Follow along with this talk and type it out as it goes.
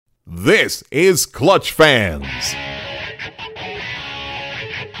This is Clutch Fans. From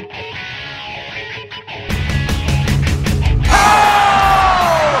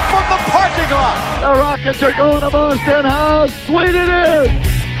the parking lot. The Rockets are going to Boston House. Sweet it is.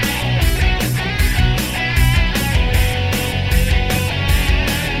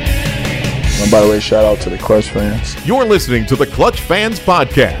 And by the way, shout out to the Clutch Fans. You're listening to the Clutch Fans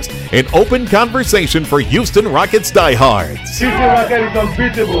Podcast, an open conversation for Houston Rockets diehards. Houston Rockets is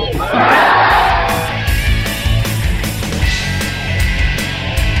unbeatable.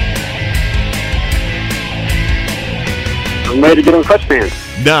 I'm ready to get on Clutch Fans.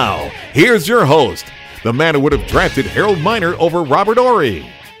 Now, here's your host, the man who would have drafted Harold Miner over Robert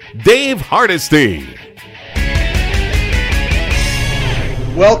Horry, Dave Hardesty.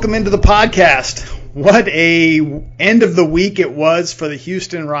 Welcome into the podcast. What a end of the week it was for the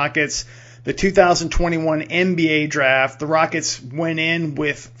Houston Rockets. The 2021 NBA draft. The Rockets went in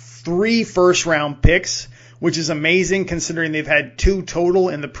with 3 first-round picks, which is amazing considering they've had 2 total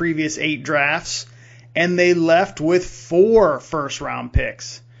in the previous 8 drafts. And they left with 4 first-round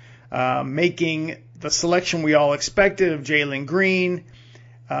picks, making the selection we all expected of Jalen Green,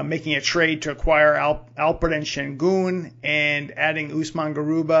 making a trade to acquire Alperen Sengun, and adding Usman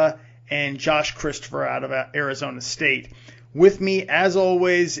Garuba and Josh Christopher out of Arizona State. With me, as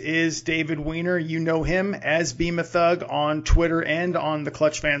always, is David Weiner. You know him as Beam a Thug on Twitter and on the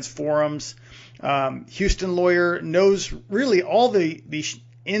Clutch Fans forums. Houston lawyer, knows really all the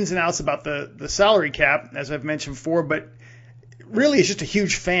ins and outs about the salary cap, as I've mentioned before, but really is just a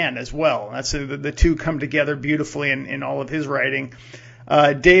huge fan as well. That's the two come together beautifully in all of his writing.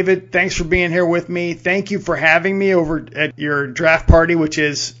 David, thanks for being here with me. Thank you for having me over at your draft party, which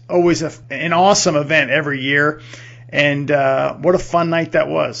is always an awesome event every year. And what a fun night that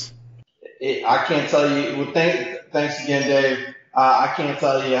was. I can't tell you. Well, thanks again, Dave. I can't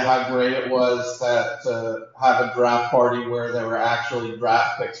tell you how great it was to have a draft party where there were actually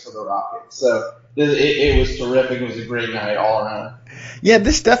draft picks for the Rockets. So it was terrific. It was a great night all around. Yeah,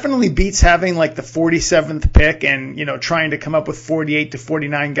 this definitely beats having like the 47th pick and, trying to come up with 48 to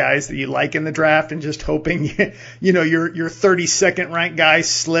 49 guys that you like in the draft and just hoping, your 32nd ranked guy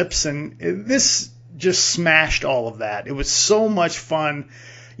slips. And this just smashed all of that. It was so much fun.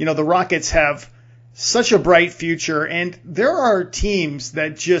 The Rockets have such a bright future, and there are teams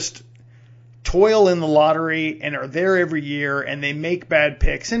that just toil in the lottery and are there every year, and they make bad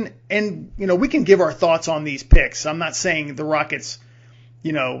picks. And we can give our thoughts on these picks. I'm not saying the Rockets,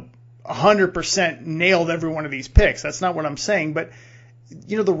 100% nailed every one of these picks. That's not what I'm saying. But,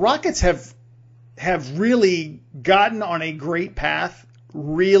 the Rockets have really gotten on a great path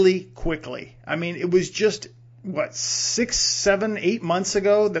really quickly. I mean, it was just, 6, 7, 8 months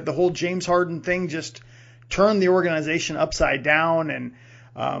ago that the whole James Harden thing just turned the organization upside down, and,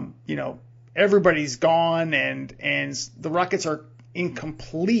 everybody's gone, and the Rockets are in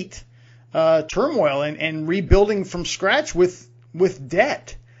complete turmoil and rebuilding from scratch with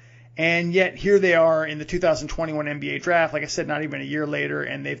debt. And yet here they are in the 2021 NBA draft, like I said, not even a year later,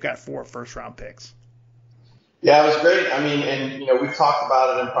 and they've got 4 first-round picks. Yeah, it was great. I mean, and, we've talked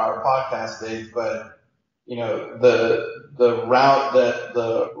about it in prior podcasts, Dave, but, the route that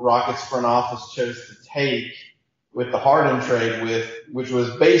the Rockets front office chose to take with the Harden trade which was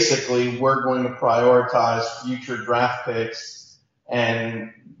basically we're going to prioritize future draft picks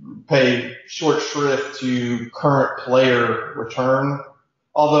and pay short shrift to current player return.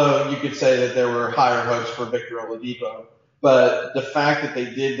 Although you could say that there were higher hopes for Victor Oladipo. But the fact that they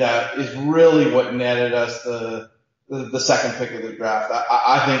did that is really what netted us the second pick of the draft.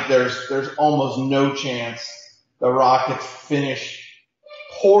 I think there's almost no chance the Rockets finish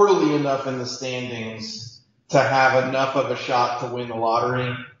poorly enough in the standings to have enough of a shot to win the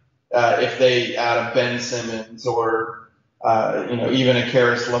lottery if they add a Ben Simmons or even a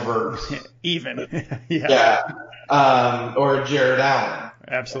Karis LeVert. Yeah. Or a Jared Allen.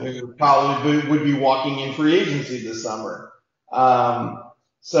 Absolutely. Who probably would be walking in free agency this summer.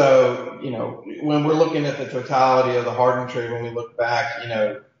 So, when we're looking at the totality of the Harden trade, when we look back,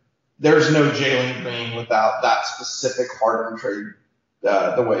 there's no Jalen Green without that specific Harden trade,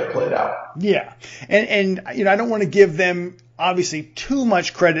 the way it played out. Yeah. And I don't want to give them obviously too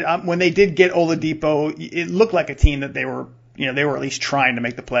much credit. When they did get Oladipo, it looked like a team that they were at least trying to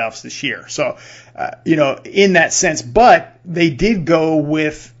make the playoffs this year. So, in that sense, but they did go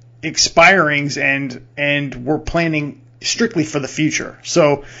with expirings and were planning strictly for the future.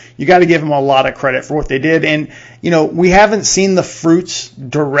 So you got to give them a lot of credit for what they did. And, we haven't seen the fruits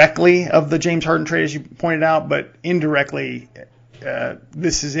directly of the James Harden trade, as you pointed out, but indirectly,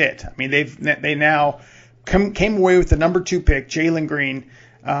 this is it. I mean, they now came away with the number 2 pick, Jalen Green,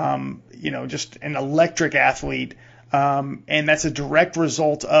 just an electric athlete. And that's a direct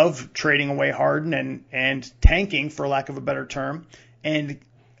result of trading away Harden and tanking, for lack of a better term, and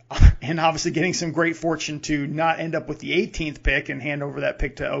obviously getting some great fortune to not end up with the 18th pick and hand over that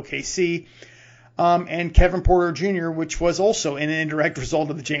pick to OKC. And Kevin Porter Jr., which was also an indirect result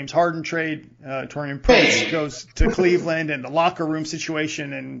of the James Harden trade. Taurean Prince goes to Cleveland, and the locker room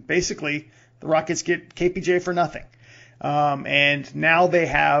situation, and basically the Rockets get KPJ for nothing. And now they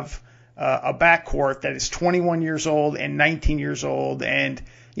have a backcourt that is 21 years old and 19 years old, and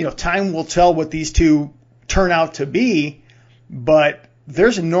time will tell what these two turn out to be, but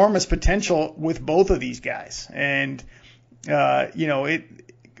there's enormous potential with both of these guys. And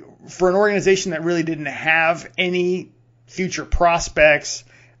for an organization that really didn't have any future prospects,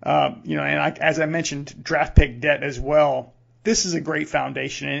 as I mentioned, draft pick debt as well, this is a great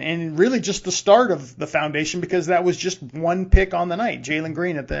foundation, and really just the start of the foundation, because that was just one pick on the night, Jalen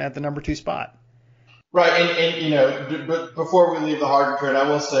Green at the number 2 spot. Right, but before we leave the Harden trade, I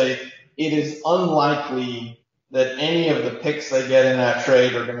will say it is unlikely that any of the picks they get in that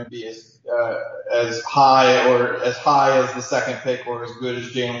trade are going to be as high as the second pick or as good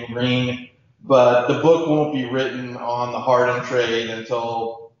as Jalen Green. But the book won't be written on the Harden trade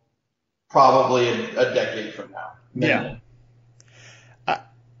until probably a decade from now. Yeah.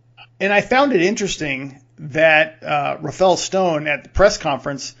 And I found it interesting that Rafael Stone at the press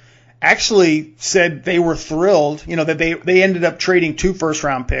conference actually said they were thrilled, that they ended up trading 2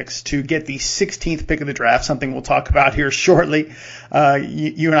 first-round picks to get the 16th pick of the draft, something we'll talk about here shortly.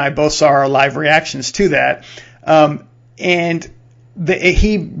 You and I both saw our live reactions to that.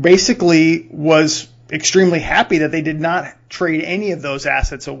 He basically was extremely happy that they did not trade any of those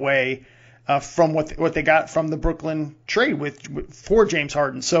assets away from what they got from the Brooklyn trade for James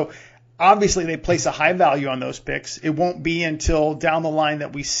Harden. So obviously they place a high value on those picks. It won't be until down the line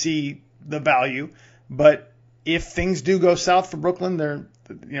that we see the value, but if things do go south for Brooklyn,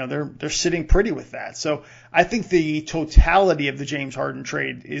 they're sitting pretty with that. So I think the totality of the James Harden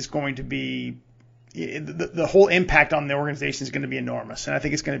trade is going to be the whole impact on the organization is going to be enormous, and I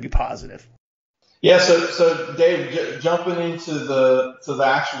think it's going to be positive. Yeah. So Dave, jumping into the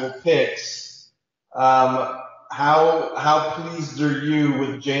actual picks, how pleased are you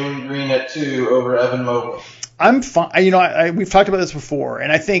with Jalen Green at 2 over Evan Mobley? I'm fine. We've talked about this before,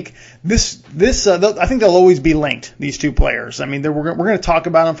 and I think I think they'll always be linked, these two players. I mean, we're going to talk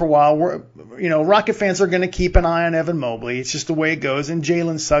about them for a while. Rocket fans are going to keep an eye on Evan Mobley. It's just the way it goes, and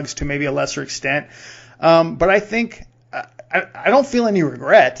Jalen Suggs to maybe a lesser extent. But I think I don't feel any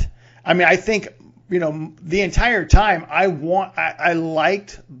regret. I mean, I think the entire time I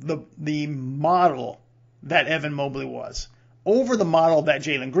liked the model that Evan Mobley was over the model that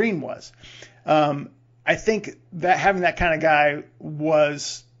Jalen Green was. I think that having that kind of guy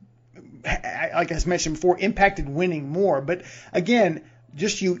was, like I mentioned before, impacted winning more. But again,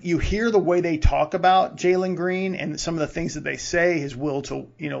 just you hear the way they talk about Jalen Green and some of the things that they say, his will to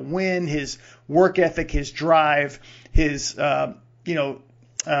win, his work ethic, his drive, his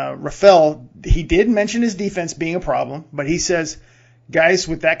Rafael, he did mention his defense being a problem, but he says, guys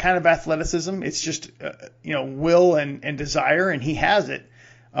with that kind of athleticism, it's just will and desire, and he has it,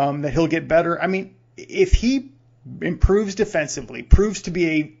 that he'll get better. I mean, if he improves defensively, proves to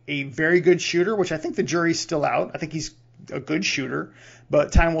be a very good shooter, which I think the jury's still out. I think he's a good shooter,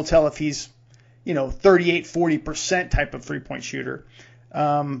 but time will tell if he's 38-40% type of three-point shooter.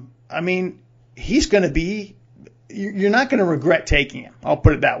 I mean, he's going to be – you're not going to regret taking him. I'll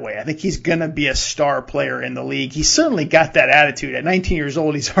put it that way. I think he's going to be a star player in the league. He's certainly got that attitude. At 19 years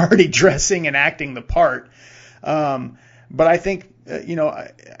old, he's already dressing and acting the part. But I think –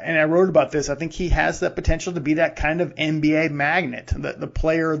 and I wrote about this, I think he has that potential to be that kind of NBA magnet, the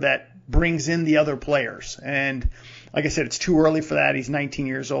player that brings in the other players. And like I said, it's too early for that. He's 19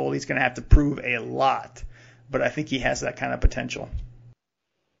 years old. He's going to have to prove a lot. But I think he has that kind of potential.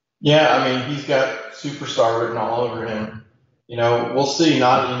 Yeah, I mean, he's got superstar written all over him. We'll see.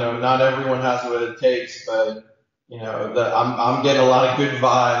 Not everyone has what it takes, but I'm getting a lot of good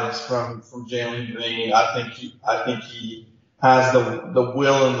vibes from Jalen Green. I think he has the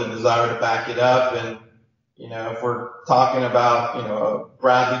will and the desire to back it up. And, if we're talking about, a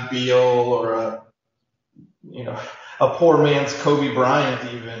Bradley Beal or a poor man's Kobe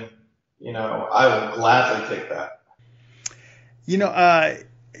Bryant even, I will gladly take that.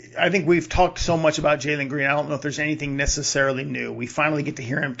 I think we've talked so much about Jalen Green. I don't know if there's anything necessarily new. We finally get to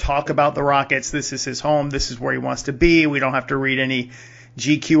hear him talk about the Rockets. This is his home. This is where he wants to be. We don't have to read any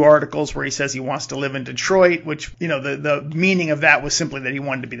GQ articles where he says he wants to live in Detroit, which, the meaning of that was simply that he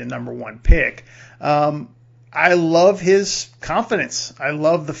wanted to be the number 1 pick. I love his confidence. I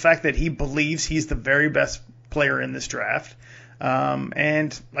love the fact that he believes he's the very best player in this draft.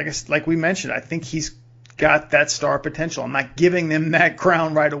 And like we mentioned, I think he's got that star potential. I'm not giving them that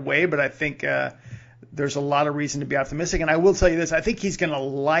crown right away, but I think there's a lot of reason to be optimistic. And I will tell you this, I think he's going to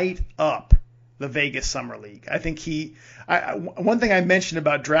light up the Vegas Summer League. I think one thing I mentioned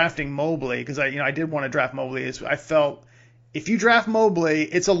about drafting Mobley, because I did want to draft Mobley, is I felt if you draft Mobley,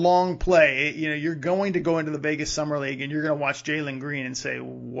 it's a long play. You're going to go into the Vegas Summer League and you're going to watch Jalen Green and say,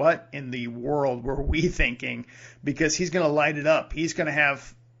 what in the world were we thinking? Because he's going to light it up. He's going to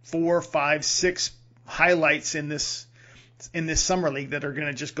have 4, 5, 6 highlights in this Summer League that are going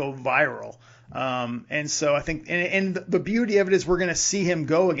to just go viral. And so I think, and the beauty of it is we're going to see him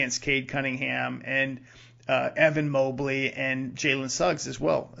go against Cade Cunningham and Evan Mobley and Jalen Suggs as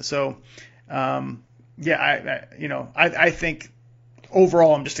well. So, I think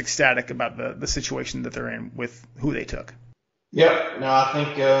overall I'm just ecstatic about the situation that they're in with who they took. Yep. No, I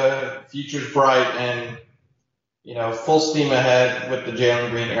think future's bright and, full steam ahead with the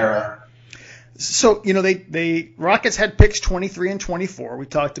Jalen Green era. So, they Rockets had picks 23 and 24. We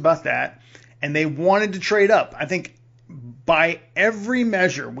talked about that. And they wanted to trade up. I think by every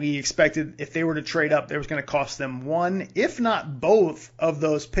measure, we expected if they were to trade up, it was going to cost them one, if not both, of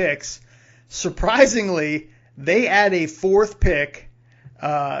those picks. Surprisingly, they add a 4th pick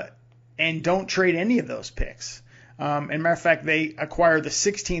and don't trade any of those picks. As a matter of fact, they acquired the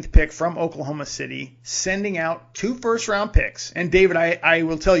 16th pick from Oklahoma City, sending out 2 first-round picks. And, David, I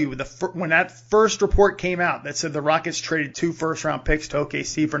will tell you, when that first report came out that said the Rockets traded 2 first-round picks to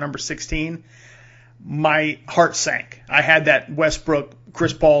OKC for number 16, my heart sank. I had that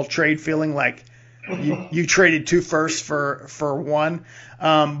Westbrook-Chris Paul trade feeling like you traded 2 firsts for 1.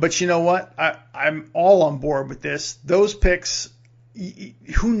 But you know what? I'm all on board with this. Those picks,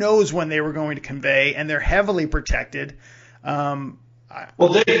 who knows when they were going to convey, and they're heavily protected. Well,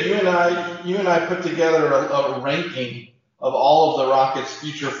 Dave, you and I put together a ranking of all of the Rockets'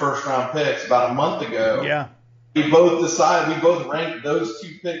 future first-round picks about a month ago. Yeah. We both ranked those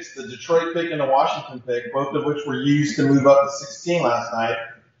 2 picks, the Detroit pick and the Washington pick, both of which were used to move up to 16 last night,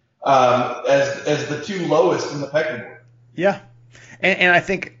 as the 2 lowest in the pecking order. Yeah. And I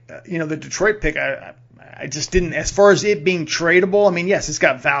think, the Detroit pick, I just didn't, as far as it being tradable, I mean, yes, it's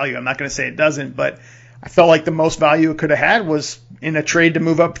got value. I'm not going to say it doesn't, but I felt like the most value it could have had was in a trade to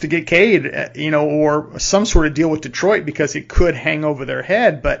move up to get Cade, or some sort of deal with Detroit because it could hang over their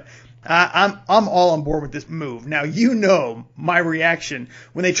head. But I'm all on board with this move. Now, my reaction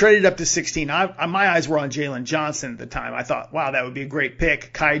when they traded up to 16, my eyes were on Jalen Johnson at the time. I thought, wow, that would be a great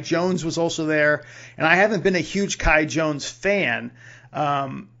pick. Kai Jones was also there, and I haven't been a huge Kai Jones fan,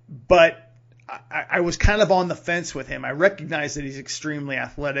 but I was kind of on the fence with him. I recognize that he's extremely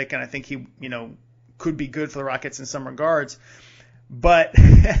athletic, and I think he, could be good for the Rockets in some regards. But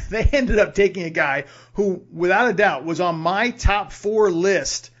they ended up taking a guy who, without a doubt, was on my top 4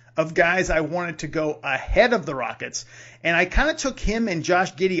 list of guys I wanted to go ahead of the Rockets. And I kind of took him and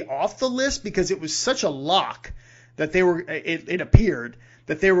Josh Giddey off the list because it was such a lock that it appeared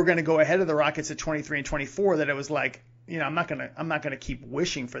that they were going to go ahead of the Rockets at 23 and 24 that it was like, I'm not gonna keep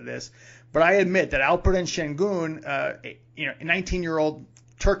wishing for this. But I admit that Alperen Şengün, a 19-year-old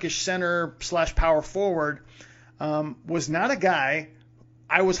Turkish center / power forward, was not a guy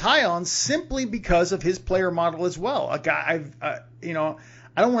I was high on simply because of his player model as well. A guy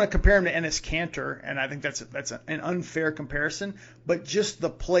I don't want to compare him to Enes Kanter, and I think that's an unfair comparison, but just the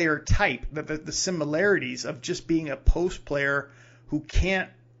player type, the similarities of just being a post player who can't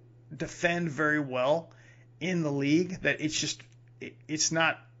defend very well in the league, that it's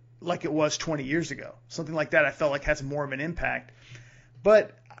not like it was 20 years ago. Something like that I felt like has more of an impact.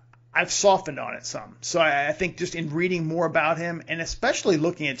 But I've softened on it some. So I think just in reading more about him, and especially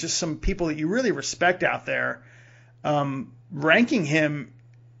looking at just some people that you really respect out there, ranking him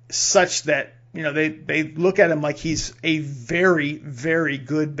such that they look at him like he's a very, very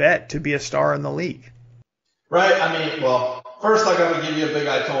good bet to be a star in the league. Right. I mean, well, first I got to give you a big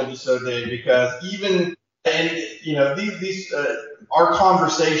I told you so, Dave, because these our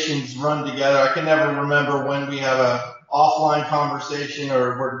conversations run together. I can never remember when we have a offline conversation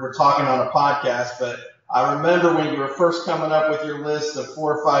or we're talking on a podcast, but I remember when you were first coming up with your list of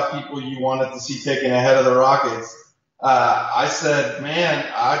 4 or 5 people you wanted to see taken ahead of the Rockets. I said, man,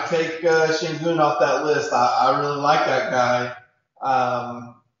 I'd take Şengün off that list. I really like that guy.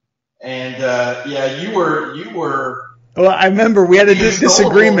 You were. Well, I remember we had a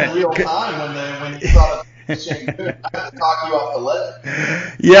disagreement. In real time when you thought Sengun, I have to talk you off the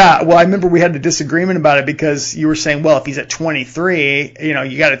ledge. Yeah, well, I remember we had a disagreement about it because you were saying, well, if he's at 23,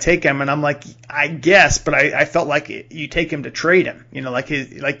 you got to take him, and I'm like, I guess, but I felt like you take him to trade him, like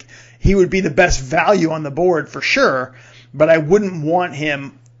he would be the best value on the board for sure, but I wouldn't want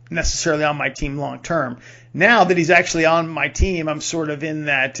him necessarily on my team long term. Now that he's actually on my team, I'm sort of in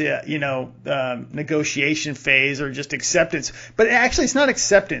that negotiation phase or just acceptance. But actually, it's not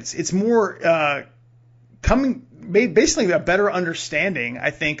acceptance. It's more basically a better understanding,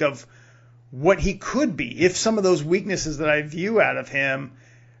 I think, of what he could be if some of those weaknesses that I view out of him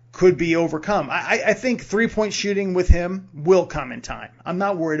could be overcome. I think three-point shooting with him will come in time. I'm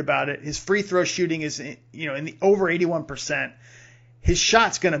not worried about it. His free throw shooting is in the over 81%. His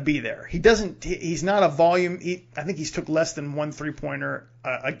shot's going to be there. He's not a volume. I think he's took less than one three-pointer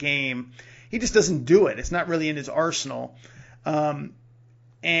a game. He just doesn't do it. It's not really in his arsenal.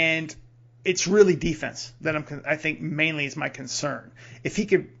 And it's really defense that I think mainly is my concern. If he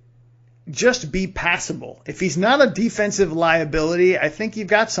could just be passable, if he's not a defensive liability, I think you've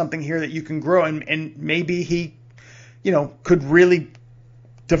got something here that you can grow, and maybe he, could really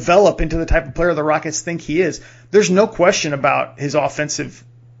develop into the type of player the Rockets think he is. There's no question about his offensive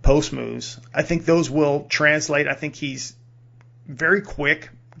post moves. I think those will translate. I think he's very quick,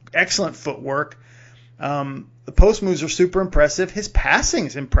 excellent footwork. The post moves are super impressive. His passing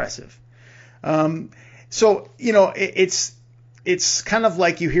is impressive. It's kind of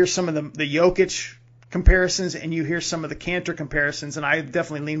like you hear some of the Jokic comparisons and you hear some of the Kanter comparisons, and I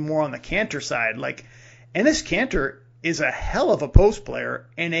definitely lean more on the Kanter side. Like, Enes Kanter is a hell of a post player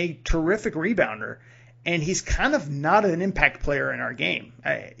and a terrific rebounder, and he's kind of not an impact player in our game.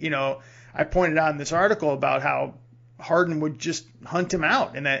 I pointed out in this article about how Harden would just hunt him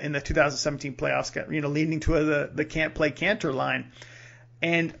out in the 2017 playoffs, leading to the can't play Kanter line.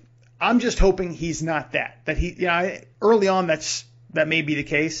 And I'm just hoping he's not that he, early on that may be the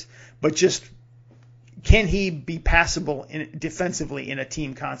case, but just can he be passable defensively in a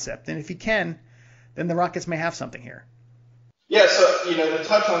team concept? And if he can, then the Rockets may have something here. Yeah, so, to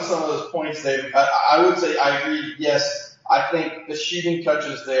touch on some of those points, Dave, I would say I agree. Yes, I think the shooting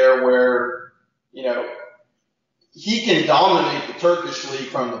touches there where, he can dominate the Turkish league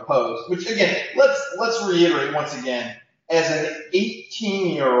from the post, which, again, let's reiterate once again, as an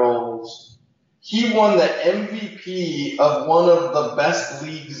 18-year-old, he won the MVP of one of the best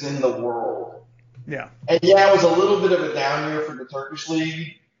leagues in the world. Yeah. And yeah, it was a little bit of a down year for the Turkish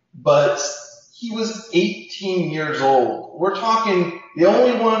league, but he was 18 years old. We're talking the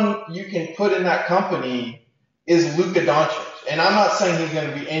only one you can put in that company is Luka Doncic. And I'm not saying he's going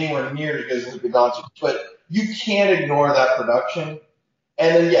to be anywhere near as good as Luka Doncic, but you can't ignore that production.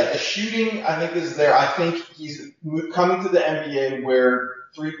 And then, the shooting, I think, is there. I think he's coming to the NBA where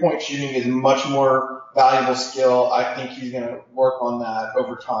three-point shooting is much more valuable skill. I think he's going to work on that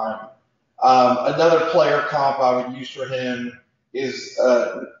over time. Another player comp I would use for him is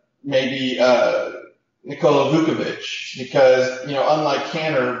maybe Nikola Vukovic, because, unlike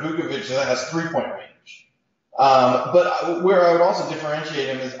Kanter, Vukovic has three-point range. But where I would also differentiate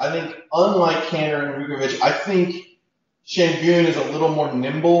him is I think, unlike Kanter and Vukovic, I think Sengun is a little more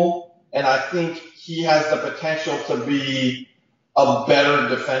nimble, and I think he has the potential to be a better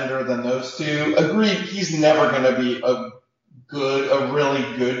defender than those two. Agreed, he's never going to be a really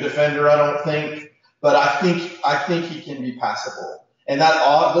good defender, I don't think, but I think he can be passable. And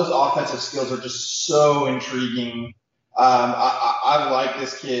those offensive skills are just so intriguing. I like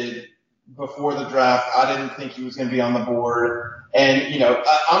this kid before the draft. I didn't think he was going to be on the board. And,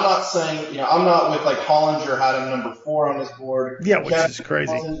 I'm not saying, I'm not with like Hollinger had him number 4 on his board. Yeah, which is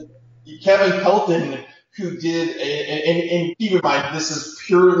crazy. Kevin Pelton, who did and keep in mind, this is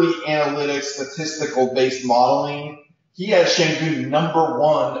purely analytic, statistical based modeling. He has Sengun number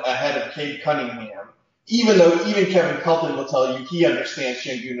 1 ahead of Cade Cunningham. Even Kevin Pelton will tell you he understands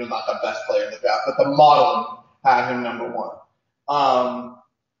Sengun is not the best player in the draft, but the modeling had him number 1.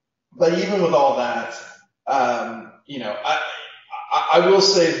 But even with all that, I will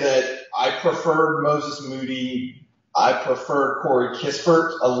say that I preferred Moses Moody. I preferred Corey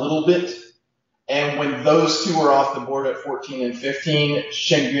Kispert a little bit. And when those two were off the board at 14 and 15,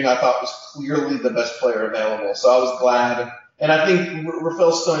 Sengun I thought was clearly the best player available. So I was glad. And I think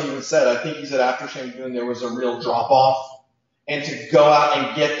Rafael Stone even said, I think he said after Sengun there was a real drop-off. And to go out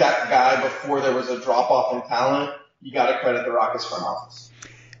and get that guy before there was a drop-off in talent, you got to credit the Rockets front office.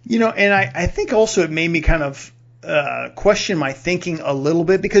 And I think also it made me kind of question my thinking a little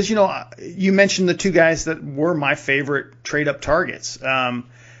bit because, you mentioned the two guys that were my favorite trade-up targets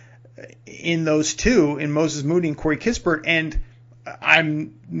in those two, in Moses Moody and Corey Kispert. And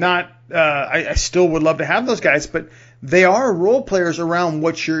I'm not. I still would love to have those guys, but they are role players around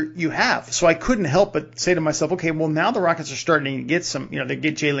what you have. So I couldn't help but say to myself, okay, well now the Rockets are starting to get some. They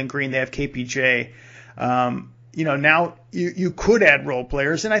get Jalen Green, they have KPJ. Now you could add role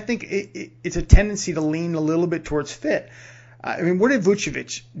players, and I think it's a tendency to lean a little bit towards fit. I mean, what did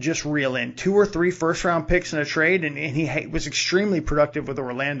Vucevic just reel in? 2 or 3 first-round picks in a trade, and he was extremely productive with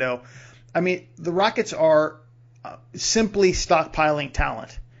Orlando. I mean, the Rockets are simply stockpiling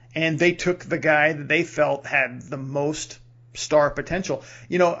talent, and they took the guy that they felt had the most star potential.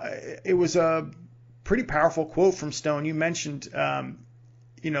 It was a pretty powerful quote from Stone. You mentioned,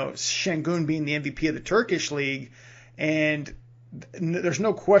 Şengün being the MVP of the Turkish league, and there's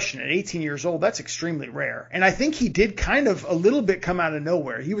no question at 18 years old, that's extremely rare. And I think he did kind of a little bit come out of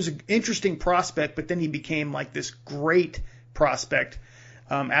nowhere. He was an interesting prospect, but then he became like this great prospect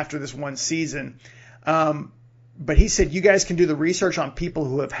after this one season. But he said, you guys can do the research on people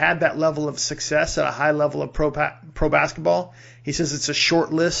who have had that level of success at a high level of pro basketball. He says it's a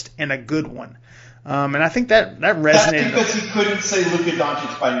short list and a good one. And I think that resonated. That's because he couldn't say Luka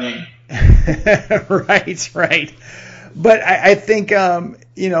Doncic by name. Right. But I think,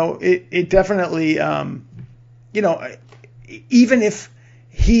 it definitely, even if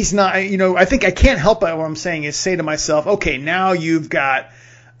he's not, I think I can't help but what I'm saying is say to myself, okay, now you've got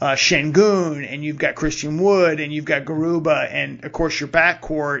Şengün, and you've got Christian Wood, and you've got Garuba, and of course your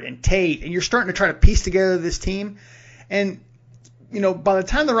backcourt and Tate, and you're starting to try to piece together this team. And, by the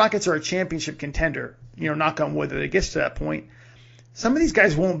time the Rockets are a championship contender, knock on wood that it gets to that point, some of these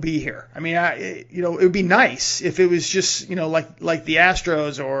guys won't be here. I mean, it would be nice if it was just, like the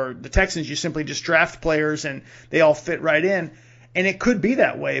Astros or the Texans, you simply just draft players and they all fit right in. And it could be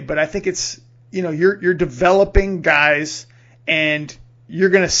that way, but I think it's, you're developing guys, and you're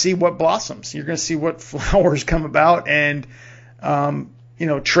going to see what blossoms. You're going to see what flowers come about, and,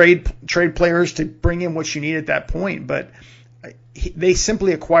 trade players to bring in what you need at that point. But they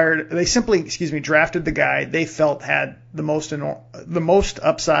simply drafted the guy they felt had the most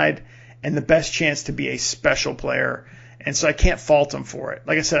upside and the best chance to be a special player. And so I can't fault them for it.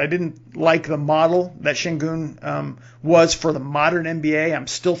 Like I said, I didn't like the model that Şengün was for the modern NBA. I'm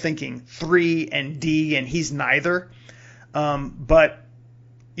still thinking 3 and D, and he's neither. But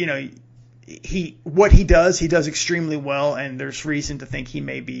what he does extremely well, and there's reason to think he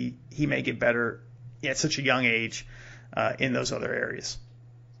may get better at such a young age in those other areas.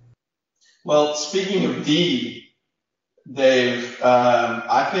 Well, speaking of D, Dave,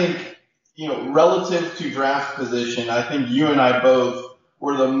 I think, relative to draft position, I think you and I both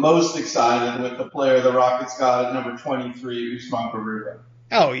were the most excited with the player the Rockets got at number 23, Usman Garuba.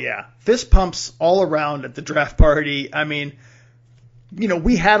 Oh, yeah. Fist pumps all around at the draft party. I mean,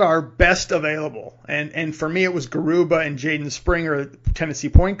 we had our best available. And for me, it was Garuba and Jaden Springer, Tennessee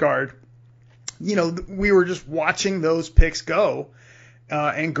point guard. We were just watching those picks go,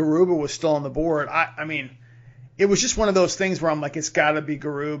 and Garuba was still on the board. I mean, it was just one of those things where I'm like, it's got to be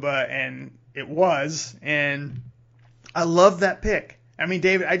Garuba, and it was. And I love that pick. I mean,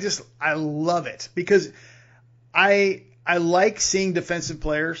 David, I love it because I like seeing defensive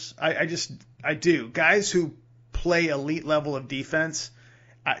players. I do. Guys who play elite level of defense,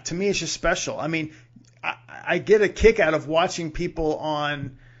 to me, it's just special. I mean, I get a kick out of watching people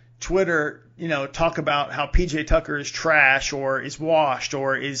on Twitter, talk about how PJ Tucker is trash or is washed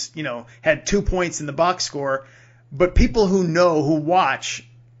or is, had 2 points in the box score. But people who watch,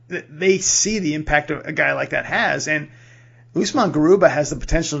 they see the impact a guy like that has. And Usman Garuba has the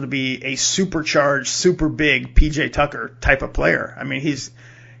potential to be a supercharged, super big PJ Tucker type of player. I mean, he's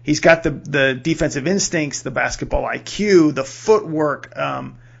got the defensive instincts, the basketball IQ, the footwork.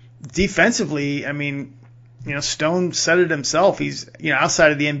 Defensively, I mean, Stone said it himself. He's,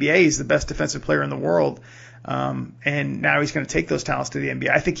 outside of the NBA, he's the best defensive player in the world. And now he's going to take those talents to the NBA.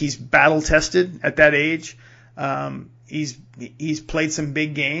 I think he's battle tested at that age. He's played some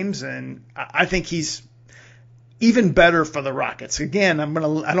big games, and I think he's even better for the Rockets. Again, I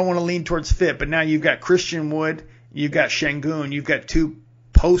don't want to lean towards fit, but now you've got Christian Wood, you've got Şengün, you've got 2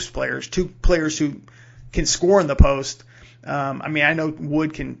 post players, 2 players who can score in the post. I mean, I know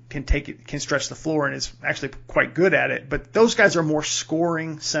Wood can stretch the floor and is actually quite good at it, but those guys are more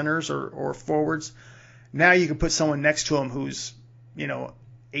scoring centers or forwards. Now you can put someone next to him who's,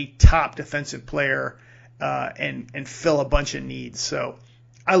 a top defensive player, and fill a bunch of needs. So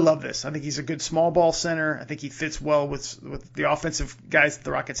I love this. I think he's a good small ball center. I think he fits well with the offensive guys that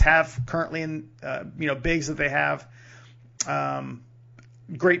the Rockets have currently in, bigs that they have.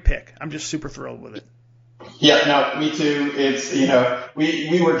 Great pick. I'm just super thrilled with it. Yeah, no, me too. It's,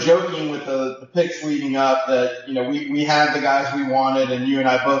 we were joking with the picks leading up that, we had the guys we wanted, and you and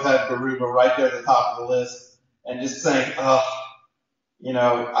I both had Garuba right there at the top of the list, and just saying,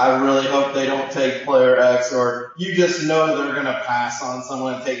 I really hope they don't take player X, or you just know they're going to pass on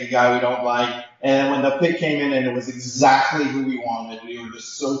someone and take a guy we don't like. And when the pick came in and it was exactly who we wanted, we were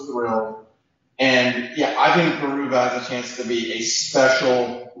just so thrilled. And yeah, I think Garuba has a chance to be a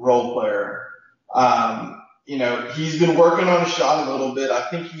special role player. He's been working on his shot a little bit. I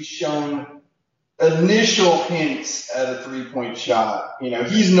think he's shown initial hints at a 3-point shot.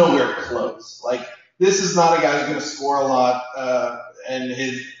 He's nowhere close. Like, this is not a guy who's going to score a lot, and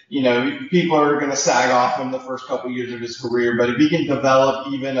people are going to sag off him the first couple years of his career. But if he can develop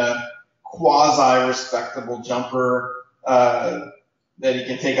even a quasi-respectable jumper that he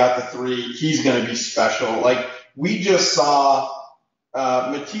can take out the three, he's going to be special. Like, we just saw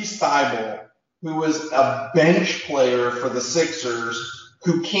Matisse Thybulle, who was a bench player for the Sixers,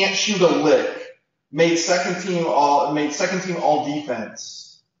 who can't shoot a lick, made second team all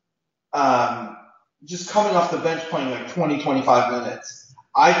defense, just coming off the bench playing like 20, 25 minutes.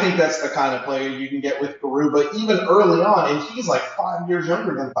 I think that's the kind of player you can get with Garuba even early on, and he's like 5 years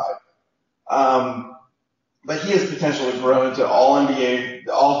younger than Thybulle. But he has potential to grow into all NBA,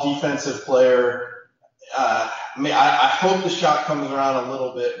 all defensive player. I hope the shot comes around a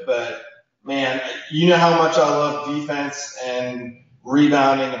little bit, but man, you know how much I love defense and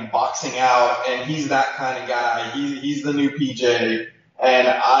rebounding and boxing out, and he's that kind of guy. He's the new PJ, and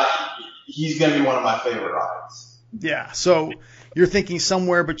he's going to be one of my favorite Rockets. Yeah, so you're thinking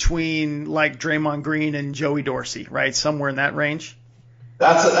somewhere between like Draymond Green and Joey Dorsey, right? Somewhere in that range?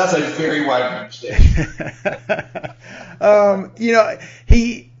 That's a very wide range there.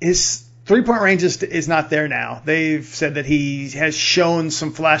 His 3-point range is not there now. They've said that he has shown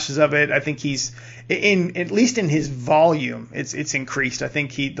some flashes of it. I think he's at least in his volume, it's increased. I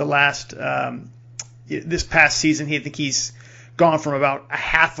think this past season, he's gone from about a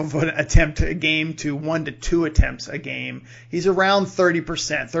half of an attempt a game to 1 to 2 attempts a game. He's around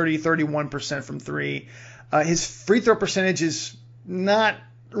 30%, 31% from three. His free throw percentage is not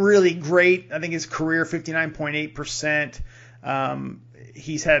really great. I think his career 59.8%.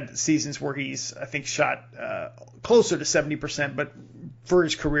 He's had seasons where he's, I think, shot closer to 70%, but for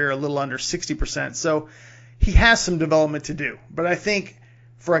his career, a little under 60%. So he has some development to do. But I think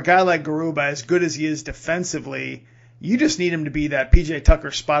for a guy like Garuba, as good as he is defensively, you just need him to be that PJ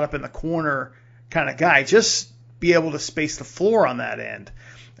Tucker spot up in the corner kind of guy. Just be able to space the floor on that end.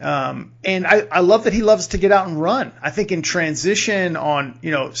 And I love that he loves to get out and run. I think in transition on,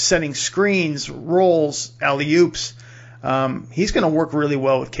 setting screens, rolls, alley-oops, he's going to work really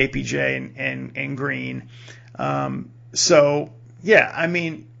well with KPJ and Green. So yeah, I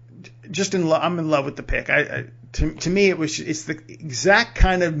mean, I'm in love with the pick. To me, it's the exact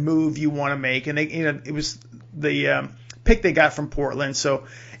kind of move you want to make, and it was the pick they got from Portland. So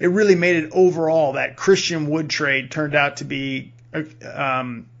it really made it overall. That Christian Wood trade turned out to be,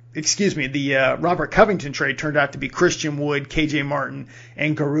 the Robert Covington trade turned out to be Christian Wood, KJ Martin,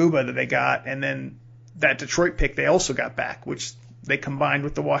 and Garuba that they got, and then that Detroit pick they also got back, which they combined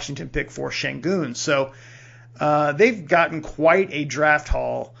with the Washington pick for Şengün. So they've gotten quite a draft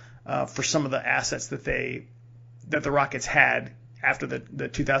haul for some of the assets that the Rockets had after the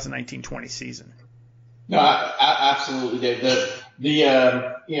 2019-20 season. No, absolutely, Dave.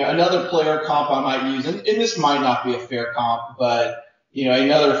 Another player comp I might use, and this might not be a fair comp, but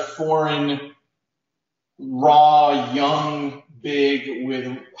another foreign, raw, young, big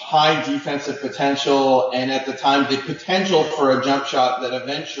with high defensive potential, and at the time the potential for a jump shot that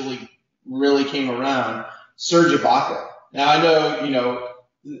eventually really came around, Serge Ibaka. Now I know,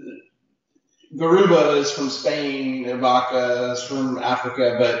 Garuba is from Spain, Ibaka is from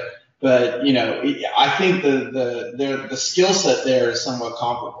Africa, but I think the skill set there is somewhat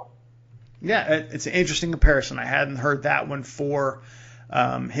comparable. Yeah, it's an interesting comparison. I hadn't heard that one for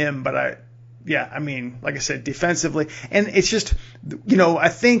him, but like I said, defensively, and it's just, I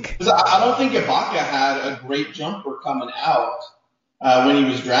think I don't think Ibaka had a great jumper coming out when he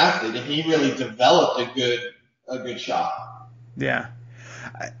was drafted, and he really developed a good shot. Yeah,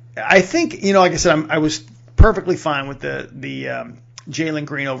 I think like I said, I was perfectly fine with the Jalen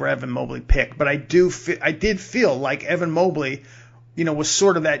Green over Evan Mobley pick, but I did feel like Evan Mobley, was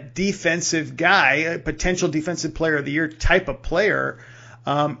sort of that defensive guy, a potential defensive player of the year type of player.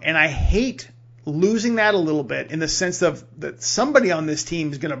 And I hate losing that a little bit in the sense of that somebody on this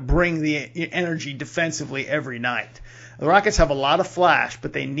team is going to bring the energy defensively every night. The Rockets have a lot of flash,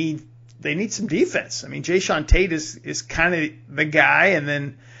 but they need some defense. I mean, Jae'Sean Tate is kind of the guy, and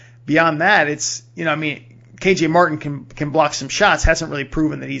then beyond that, it's KJ Martin can block some shots, hasn't really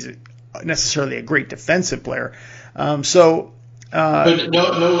proven that he's necessarily a great defensive player. But no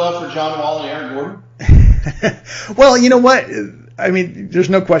love for John Wall and Aaron Gordon? Well, you know what? I mean, there's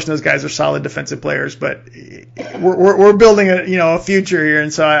no question those guys are solid defensive players, but we're building a future here,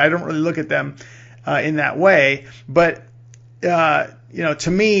 and so I don't really look at them in that way. But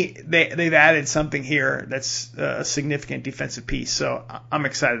to me, they've added something here that's a significant defensive piece. So I'm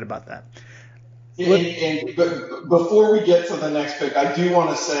excited about that. But before we get to the next pick, I do want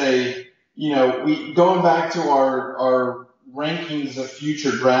to say, going back to our rankings of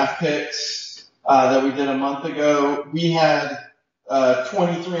future draft picks that we did a month ago, we had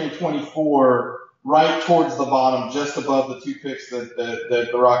 23 and 24 right towards the bottom, just above the 2 picks that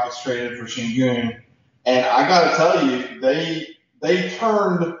the Rockets traded for Şengün. And I got to tell you, they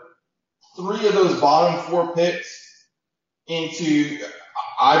turned 3 of those bottom 4 picks into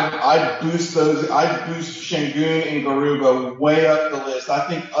I'd boost Şengün and Garuba way up the list. I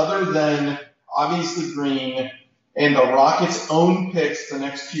think other than obviously Green and the Rockets' own picks the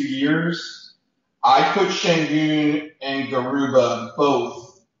next 2 years, I put Şengün and Garuba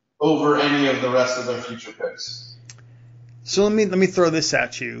both over any of the rest of their future picks. So let me throw this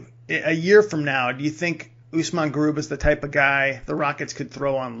at you. A year from now, do you think Usman Garuba is the type of guy the Rockets could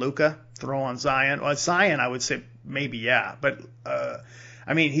throw on Luka, throw on Zion? Well, Zion, I would say maybe, yeah. But,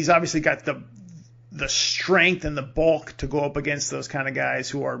 he's obviously got the strength and the bulk to go up against those kind of guys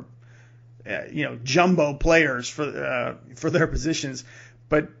who are, jumbo players for their positions.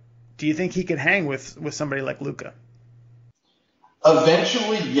 But do you think he could hang with somebody like Luka?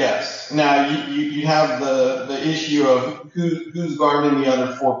 Eventually, yes. Now you have the issue of who's guarding the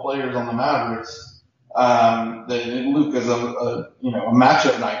other 4 players on the Mavericks. Luka's a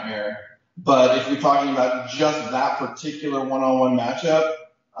matchup nightmare. But if you're talking about just that particular one-on-one matchup,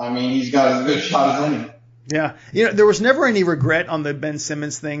 he's got as good a shot as any. Yeah. There was never any regret on the Ben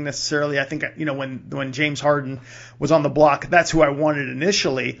Simmons thing necessarily. I think, when James Harden was on the block, that's who I wanted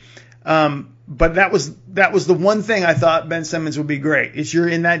initially. But that was the one thing I thought Ben Simmons would be great. Is you're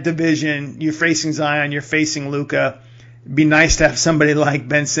in that division, you're facing Zion, you're facing Luka. It'd be nice to have somebody like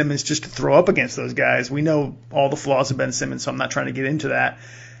Ben Simmons just to throw up against those guys. We know all the flaws of Ben Simmons, so I'm not trying to get into that.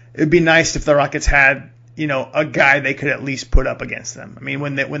 It'd be nice if the Rockets had, a guy they could at least put up against them.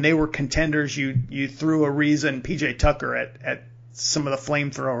 When they were contenders, you threw Ariza and PJ Tucker at some of the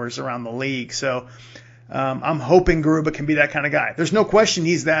flamethrowers around the league. So I'm hoping Garuba can be that kind of guy. There's no question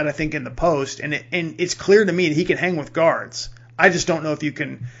he's that, I think, in the post, and it's clear to me that he can hang with guards. I just don't know if you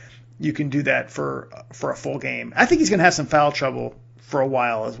can do that for a full game. I think he's going to have some foul trouble for a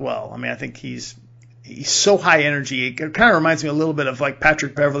while as well. I think he's so high energy. It kind of reminds me a little bit of like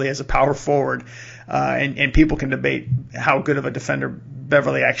Patrick Beverley as a power forward, and people can debate how good of a defender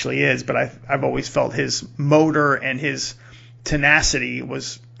Beverley actually is, but I've always felt his motor and his tenacity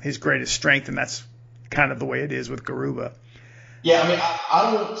was his greatest strength, and that's kind of the way it is with Garuba. Yeah,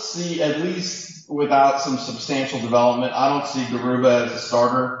 I don't see, at least without some substantial development, I don't see Garuba as a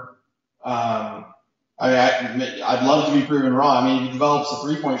starter. I'd love to be proven wrong. If he develops a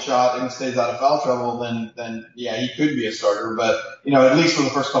 3-point shot and stays out of foul trouble, then yeah, he could be a starter. But, at least for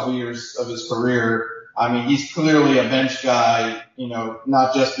the first couple of years of his career, he's clearly a bench guy,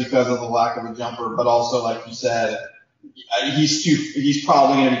 not just because of the lack of a jumper, but also, like you said, he's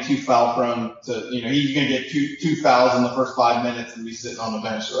probably going to be too foul prone to, he's going to get two fouls in the first 5 minutes and be sitting on the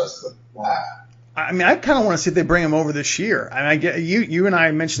bench the rest of the half. I kind of want to see if they bring him over this year. I get you and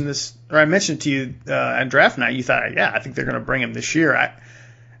I mentioned this, or I mentioned it to you at draft night. You thought, yeah, I think they're going to bring him this year.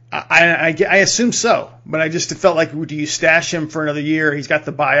 I assume so, but I just felt like, do you stash him for another year? He's got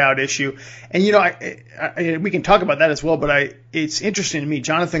the buyout issue, and we can talk about that as well. But it's interesting to me,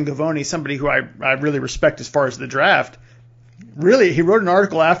 Jonathan Givony, somebody who I really respect as far as the draft. Really, he wrote an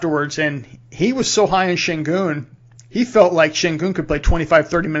article afterwards, and he was so high in Şengün. He felt like Şengün could play 25,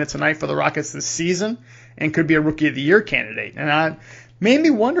 30 minutes a night for the Rockets this season and could be a Rookie of the Year candidate. And I made me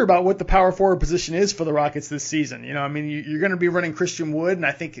wonder about what the power forward position is for the Rockets this season. You're going to be running Christian Wood, and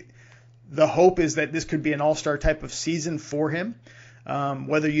I think the hope is that this could be an all-star type of season for him.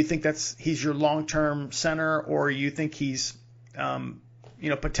 Whether you think he's your long-term center or you think he's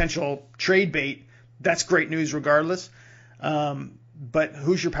potential trade bait, that's great news regardless. But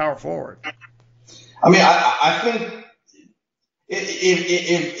who's your power forward? I think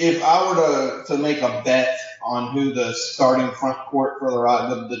if I were to make a bet on who the starting front court for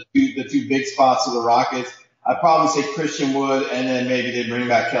the two big spots of the Rockets, I'd probably say Christian Wood, and then maybe they bring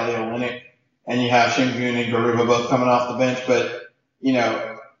back Kelly Olynyk, and you have Şengün and Garuba both coming off the bench. But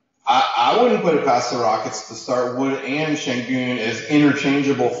I wouldn't put it past the Rockets to start Wood and Şengün as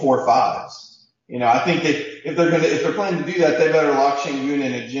interchangeable 4-5s. I think that if they're planning to do that, they better lock Şengün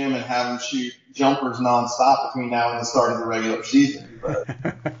in a gym and have him shoot jumpers nonstop between now and the start of the regular season. But.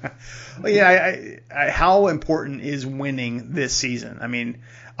 Well, yeah, how important is winning this season? I mean,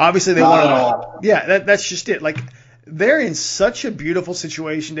 obviously they want it all. Yeah, that's just it. Like, they're in such a beautiful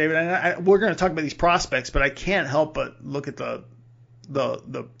situation, David. And we're going to talk about these prospects, but I can't help but look at the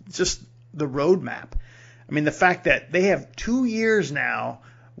roadmap. I mean, the fact that they have 2 years now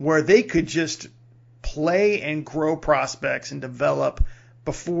where they could just play and grow prospects and develop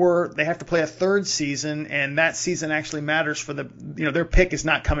before they have to play a third season, and that season actually matters for their pick is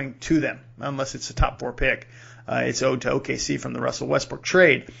not coming to them unless it's a top 4 pick. It's owed to OKC from the Russell Westbrook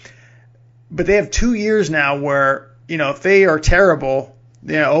trade. But they have 2 years now where, if they are terrible,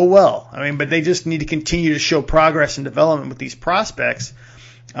 oh well. I mean, but they just need to continue to show progress and development with these prospects.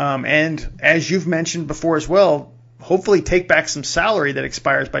 And as you've mentioned before as well, hopefully take back some salary that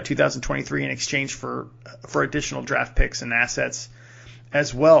expires by 2023 in exchange for additional draft picks and assets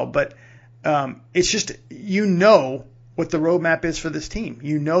as well. But it's just, what the roadmap is for this team.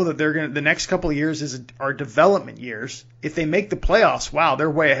 That the next couple of years are development years. If they make the playoffs, wow, they're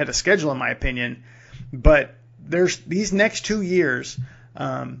way ahead of schedule in my opinion. But these next 2 years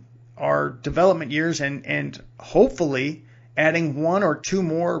are development years, and hopefully adding 1 or 2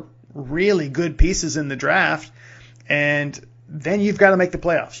 more really good pieces in the draft, and then you've got to make the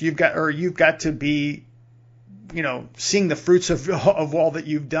playoffs. You've got to be, seeing the fruits of all that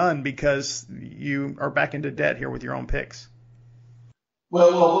you've done, because you are back into debt here with your own picks.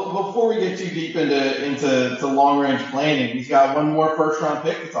 Well, before we get too deep into long range planning, he's got one more first round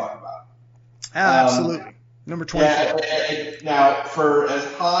pick to talk about. Absolutely. Number 24. Yeah, now, for as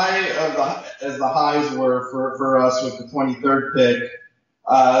high as the highs were for us with the 23rd pick,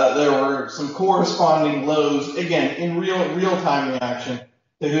 there were some corresponding lows, again, in real time reaction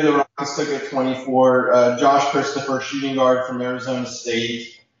to who the Rockets took at 24. Josh Christopher, shooting guard from Arizona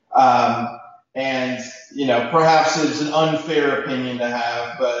State. And, perhaps it's an unfair opinion to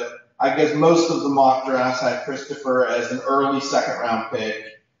have, but I guess most of the mock drafts had Christopher as an early second round pick.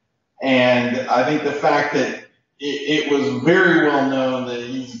 And I think the fact that it was very well known that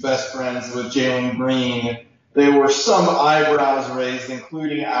he's best friends with Jalen Green, there were some eyebrows raised,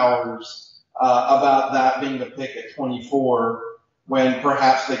 including ours, about that being the pick at 24, when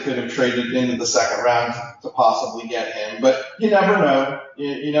perhaps they could have traded into the second round to possibly get him. But you never know.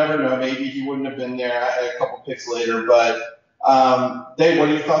 You never know. Maybe he wouldn't have been there a couple picks later. But, Dave, what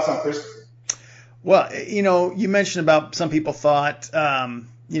are your thoughts on Christopher? Well, you mentioned about some people thought,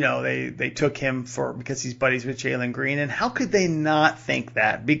 they took him because he's buddies with Jalen Green. And how could they not think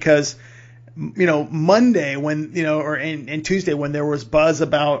that? Because, Monday and Tuesday when there was buzz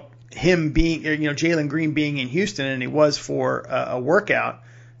about him being, Jalen Green being in Houston, and he was for a workout,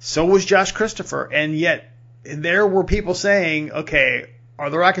 so was Josh Christopher. And yet there were people saying, okay, are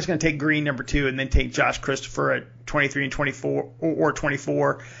the Rockets going to take Green number 2 and then take Josh Christopher at 23 and 24 or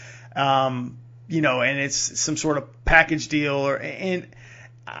 24? And it's some sort of package deal, maybe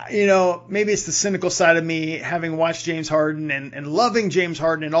it's the cynical side of me, having watched James Harden and loving James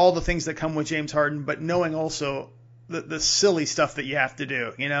Harden and all the things that come with James Harden, but knowing also the silly stuff that you have to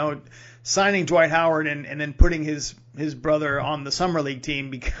do, signing Dwight Howard and then putting his brother on the summer league team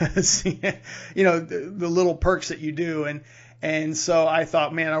because, the little perks that you do. And so I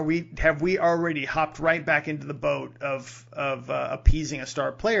thought, man, have we already hopped right back into the boat of appeasing a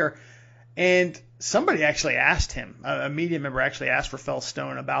star player? And somebody actually asked him, a media member actually asked Rafael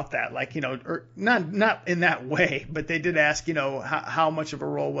Stone about that, or not in that way, but they did ask, how much of a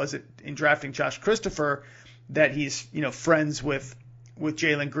role was it in drafting Josh Christopher that he's, friends with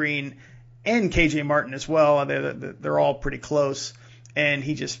Jalen Green and KJ Martin as well. They're all pretty close. And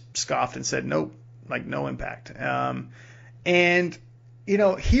he just scoffed and said, nope, no impact. And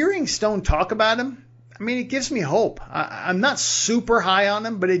hearing Stone talk about him, it gives me hope. I'm not super high on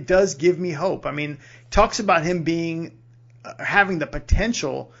him, but it does give me hope. Talks about him having the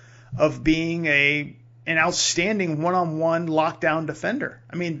potential of being an outstanding one-on-one lockdown defender.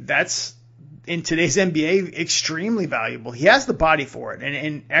 That's in today's NBA extremely valuable. He has the body for it,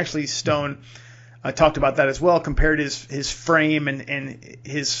 and actually Stone talked about that as well. Compared his frame and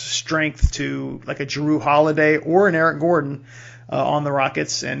his strength to like a Jrue Holiday or an Eric Gordon. On the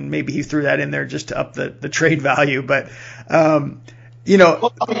Rockets, and maybe he threw that in there just to up the trade value. But, let's,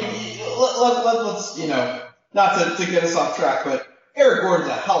 not to get us off track, but Eric Gordon's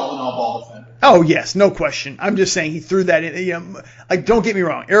a hell of an all-ball defender. Oh, yes, no question. I'm just saying he threw that in. Don't get me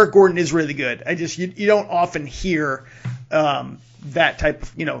wrong. Eric Gordon is really good. You don't often hear that type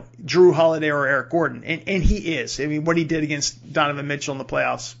of, Jrue Holiday or Eric Gordon. And he is. What he did against Donovan Mitchell in the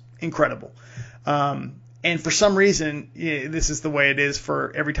playoffs, incredible. And for some reason, this is the way it is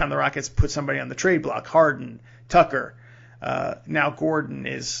for every time the Rockets put somebody on the trade block. Harden, Tucker, now Gordon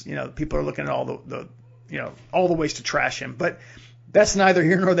is, people are looking at all the ways to trash him. But that's neither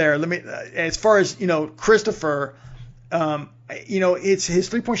here nor there. As far as, Christopher, it's his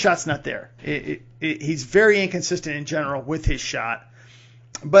 3-point shot's not there. He's very inconsistent in general with his shot,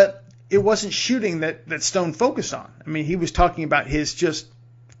 but it wasn't shooting that Stone focused on. I mean, he was talking about his just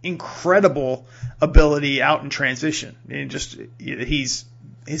incredible ability out in transition. And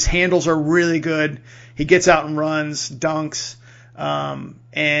his handles are really good. He gets out and runs, dunks,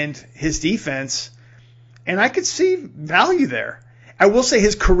 and his defense. And I could see value there. I will say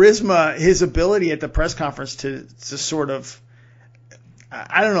his charisma, his ability at the press conference to sort of,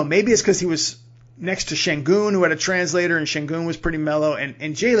 I don't know, maybe it's because he was next to Şengün, who had a translator, and Şengün was pretty mellow.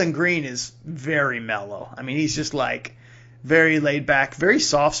 And Jalen Green is very mellow. I mean, he's just like very laid back, very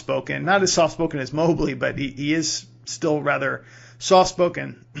soft spoken. Not as soft spoken as Mobley, but he is still rather soft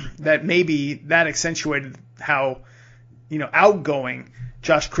spoken. That maybe that accentuated how outgoing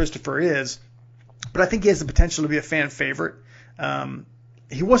Josh Christopher is. But I think he has the potential to be a fan favorite.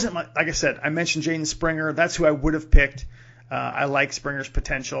 He wasn't, like I said, I mentioned Jaden Springer. That's who I would have picked. I like Springer's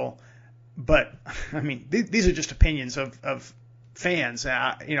potential. But, I mean, these are just opinions of fans.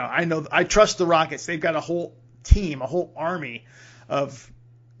 I trust the Rockets. They've got a whole team, a whole army of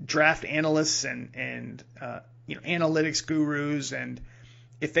draft analysts and analytics gurus. And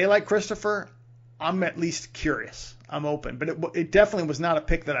if they like Christopher, I'm at least curious. I'm open. But it definitely was not a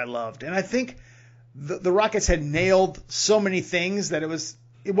pick that I loved. And I think the Rockets had nailed so many things that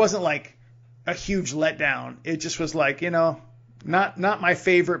it wasn't like a huge letdown. It just was like, not my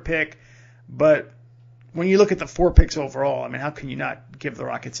favorite pick, but when you look at the 4 picks overall, I mean, how can you not give the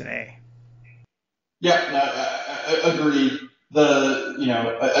Rockets an A? Yeah, I agree.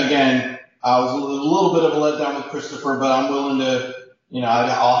 Again, I was a little bit of a letdown with Christopher, but I'm willing to,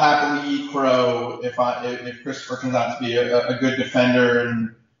 I'll happily eat crow if Christopher turns out to be a good defender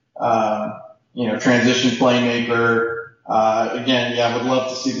and, transition playmaker. I would love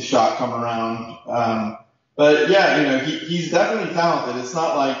to see the shot come around. But yeah, he's definitely talented. It's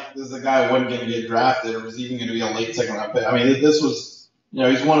not like this is a guy who wasn't going to get drafted or was even going to be a late second round pick. I mean, this was,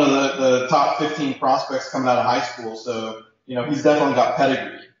 he's one of the top 15 prospects coming out of high school. So, he's definitely got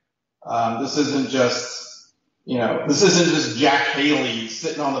pedigree. This isn't just Jack Haley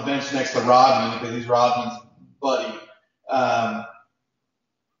sitting on the bench next to Rodman because he's Rodman's buddy.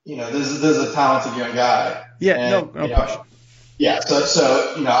 This is a talented young guy. Yeah, and, no question. Yeah, so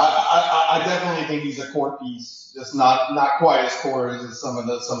I definitely think he's a core piece, just not quite as core as some of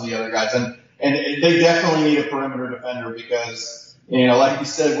the other guys, and they definitely need a perimeter defender because like you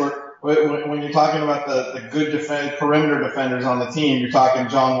said, when you're talking about the good perimeter defenders on the team, you're talking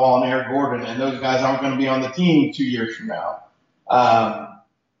John Wall and Eric Gordon, and those guys aren't going to be on the team 2 years from now,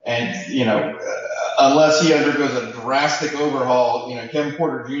 unless he undergoes a drastic overhaul, Kevin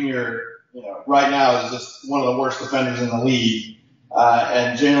Porter Jr. Right now is just one of the worst defenders in the league.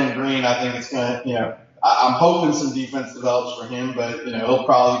 And Jalen Green, I think it's going to, I'm hoping some defense develops for him, but, he'll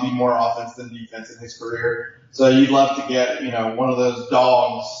probably be more offense than defense in his career. So you'd love to get, one of those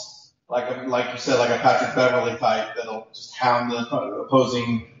dogs, like you said, like a Patrick Beverly type that'll just hound the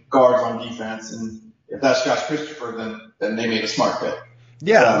opposing guards on defense. And if that's Josh Christopher, then they made a smart pick.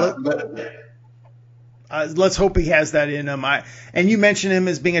 Yeah. Let's hope he has that in him. And you mentioned him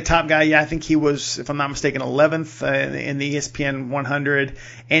as being a top guy. Yeah, I think he was, if I'm not mistaken, 11th in the ESPN 100.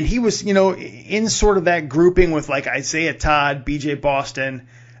 And he was, in sort of that grouping with like Isaiah Todd, BJ Boston,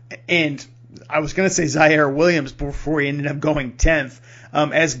 and I was going to say Zaire Williams before he ended up going 10th,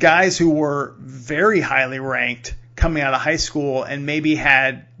 as guys who were very highly ranked coming out of high school and maybe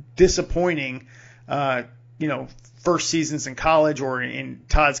had disappointing, first seasons in college or in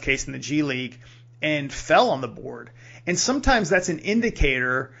Todd's case in the G League, and fell on the board. And sometimes that's an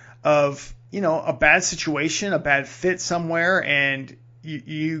indicator of, a bad situation, a bad fit somewhere, and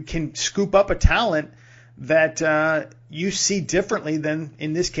you can scoop up a talent that you see differently than,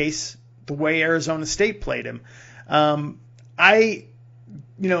 in this case, the way Arizona State played him.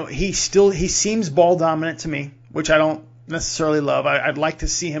 He seems ball dominant to me, which I don't necessarily love. I'd like to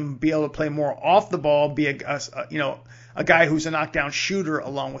see him be able to play more off the ball, be a guy who's a knockdown shooter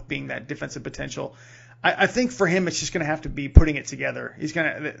along with being that defensive potential. I think for him, it's just going to have to be putting it together.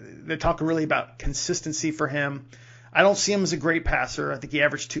 They're talking really about consistency for him. I don't see him as a great passer. I think he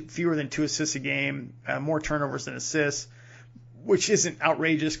averaged fewer than 2 assists a game, more turnovers than assists, which isn't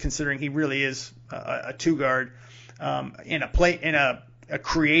outrageous considering he really is a two guard, in a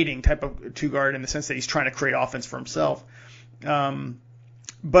creating type of two guard in the sense that he's trying to create offense for himself.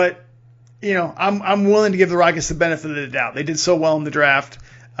 But I'm willing to give the Rockets the benefit of the doubt. They did so well in the draft,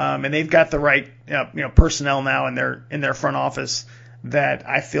 and they've got the right personnel now in their front office that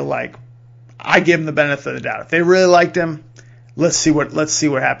I feel like I give them the benefit of the doubt. If they really liked him, let's see what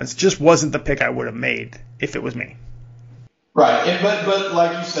happens. It just wasn't the pick I would have made if it was me. Right, but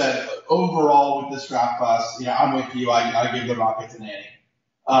like you said, overall with this draft class, I'm with you. I give the Rockets an A.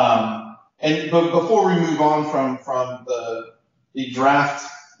 But before we move on from the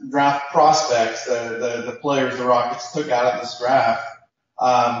draft prospects, the players the Rockets took out of this draft,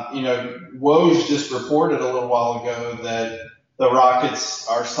 Woj just reported a little while ago that the Rockets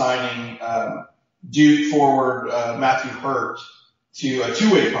are signing Duke forward Matthew Hurt to a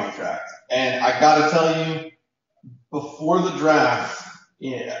two-way contract. And I got to tell you, before the draft,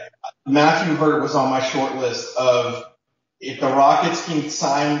 Matthew Hurt was on my short list of if the Rockets can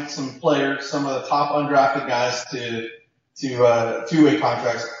sign some players, some of the top undrafted guys to two-way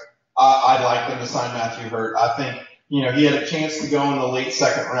contracts, I'd like them to sign Matthew Hurt. I think, he had a chance to go in the late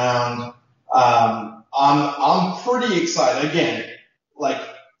second round. I'm pretty excited. Again,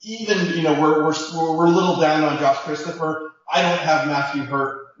 even, we're a little down on Josh Christopher. I don't have Matthew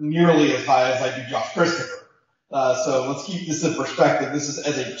Hurt nearly as high as I do Josh Christopher. So let's keep this in perspective. This is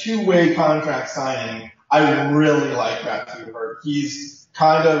as a two-way contract signing. I really like Matthew Hurt. He's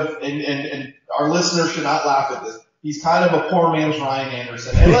kind of, and our listeners should not laugh at this. He's kind of a poor man's Ryan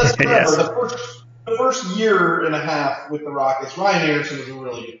Anderson. And let's remember, the first year and a half with the Rockets, Ryan Anderson was a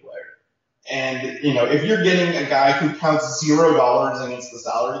really good player. And, if you're getting a guy who counts $0 against the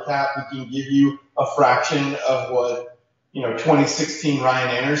salary cap, who can give you a fraction of what, 2016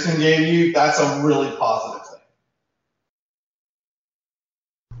 Ryan Anderson gave you, that's a really positive thing.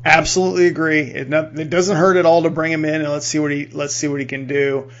 Absolutely agree. It doesn't hurt at all to bring him in and let's see what he can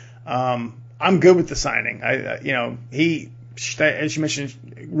do. I'm good with the signing. He, as you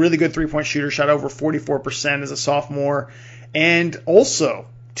mentioned, really good 3-point shooter, shot over 44% as a sophomore, and also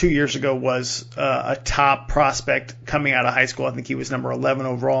 2 years ago was a top prospect coming out of high school. I think he was number 11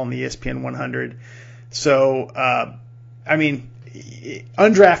 overall in the ESPN 100. So,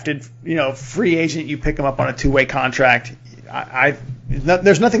 undrafted, free agent, you pick him up on a two-way contract.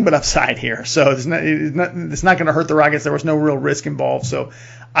 There's nothing but upside here. So it's not going to hurt the Rockets. There was no real risk involved. So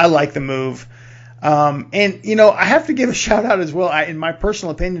I like the move. I have to give a shout out as well, in my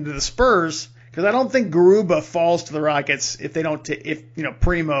personal opinion, to the Spurs, because I don't think Garuba falls to the Rockets if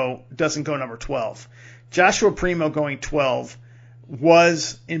Primo doesn't go number 12. Joshua Primo going 12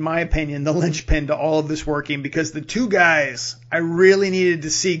 was, in my opinion, the linchpin to all of this working, because the two guys I really needed to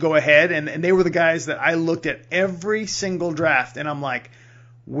see go ahead, and they were the guys that I looked at every single draft, and I'm like,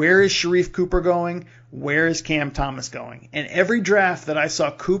 where is Sharif Cooper going? Where is Cam Thomas going? And every draft that I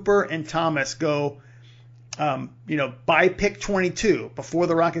saw Cooper and Thomas go, by pick 22, before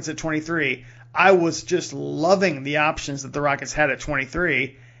the Rockets at 23, I was just loving the options that the Rockets had at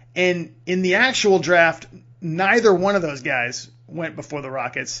 23. And in the actual draft, neither one of those guys went before the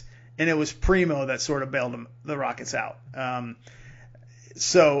Rockets, and it was Primo that sort of bailed the Rockets out.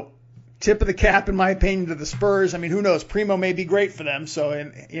 So tip of the cap, in my opinion, to the Spurs. I mean, who knows? Primo may be great for them. So,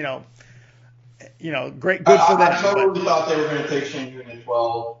 good for them. I totally thought they were going to take Sengun at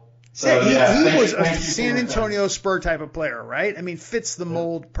 12. So he was a San Antonio Spur type of player, right? I mean, fits the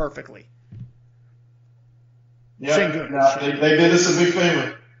mold perfectly. Yeah, they did us a big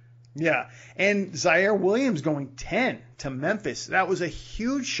favor. Yeah, and Zaire Williams going 10 to Memphis. That was a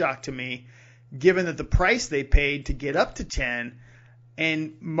huge shock to me, given that the price they paid to get up to 10,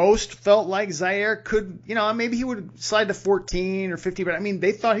 and most felt like Zaire could, maybe he would slide to 14 or 15, but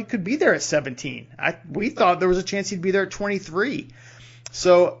they thought he could be there at 17. We thought there was a chance he'd be there at 23.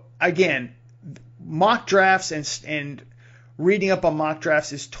 So again, mock drafts and reading up on mock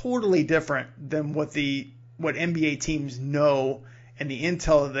drafts is totally different than what NBA teams know and the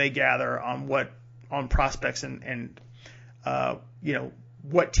intel that they gather on prospects and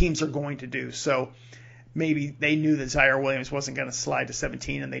what teams are going to do. So maybe they knew that Zaire Williams wasn't going to slide to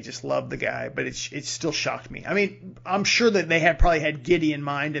 17 and they just loved the guy, but it still shocked me. I'm sure that they probably had Giddey in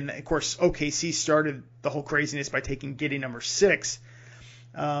mind, and of course OKC started the whole craziness by taking Giddey number 6.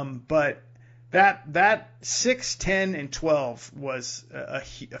 But that 6, 10, and 12 was a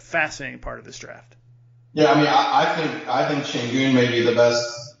fascinating part of this draft. Yeah, I think Sengun may be the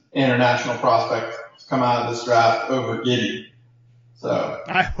best international prospect to come out of this draft over Giddey. So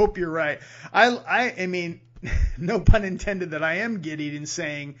I hope you're right. I mean, no pun intended that I am giddied in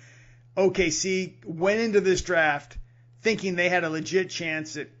saying OKC went into this draft thinking they had a legit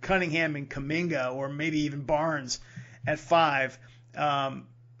chance at Cunningham and Kuminga, or maybe even Barnes at 5,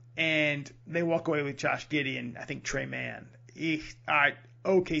 and they walk away with Josh Giddey and I think Trey Mann.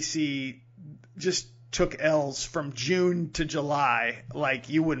 OKC just took L's from June to July like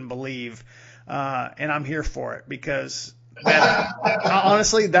you wouldn't believe. And I'm here for it because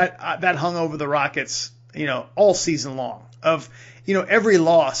honestly, that hung over the Rockets, all season long. Of, every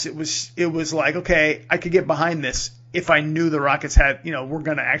loss, it was like, okay, I could get behind this if I knew the Rockets had, were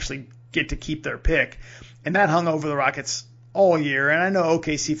going to actually get to keep their pick. And that hung over the Rockets all year. And I know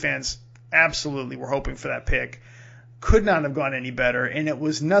OKC fans absolutely were hoping for that pick. Could not have gone any better. And it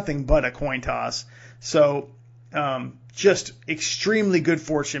was nothing but a coin toss. So just extremely good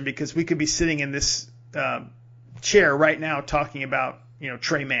fortune because we could be sitting in this chair right now talking about,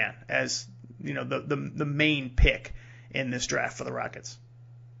 Trey Mann as, the main pick in this draft for the Rockets.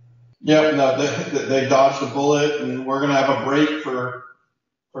 Yeah, no, they dodged a bullet, and we're going to have a break for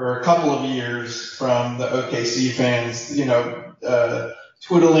a couple of years from the OKC fans,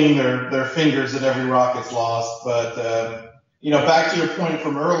 twiddling their fingers at every Rockets loss. But, back to your point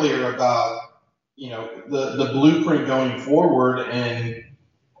from earlier about, the blueprint going forward and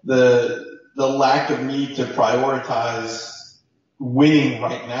the lack of need to prioritize winning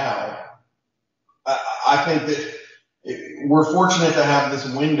right now. I think that we're fortunate to have this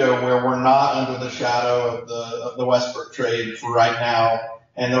window where we're not under the shadow of the Westbrook trade for right now,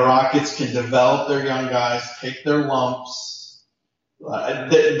 and the Rockets can develop their young guys, take their lumps.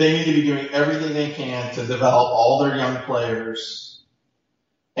 They need to be doing everything they can to develop all their young players.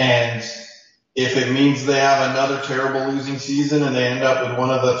 And if it means they have another terrible losing season and they end up with one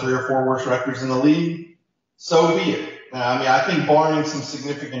of the 3 or 4 worst records in the league, so be it. I think barring some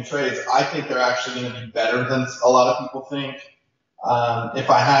significant trades, I think they're actually going to be better than a lot of people think. If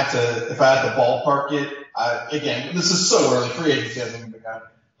I had to ballpark it, again, this is so early, free agency hasn't even begun.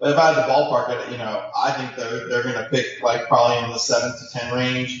 But if I had to ballpark it, I think they're going to pick like probably in the 7 to 10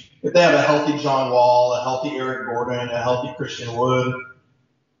 range. If they have a healthy John Wall, a healthy Eric Gordon, a healthy Christian Wood,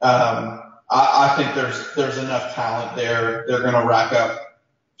 I think there's enough talent there. They're going to rack up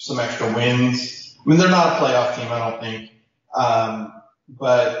some extra wins. I mean, they're not a playoff team, I don't think.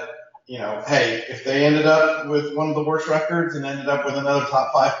 But, hey, if they ended up with one of the worst records and ended up with another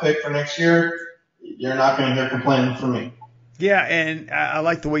top 5 pick for next year, you're not going to hear complaining from me. Yeah, and I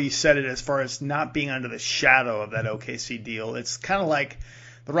like the way you said it as far as not being under the shadow of that OKC deal. It's kind of like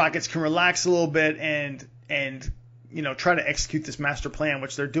the Rockets can relax a little bit and try to execute this master plan,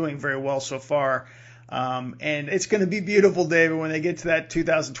 which they're doing very well so far. And it's going to be beautiful, David, when they get to that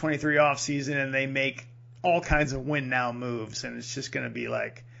 2023 offseason and they make all kinds of win now moves. And it's just going to be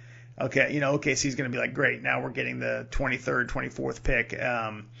like, okay, OKC's going to be like, great, now we're getting the 23rd, 24th pick,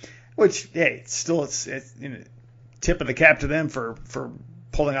 which, hey, it's tip of the cap to them for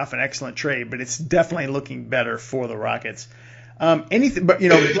pulling off an excellent trade, but it's definitely looking better for the Rockets. You thought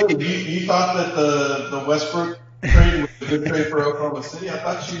that the Westbrook trade was a good trade for Oklahoma City? I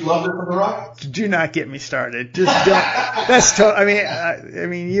thought you loved it for the Rockets. Do not get me started. Just don't. That's I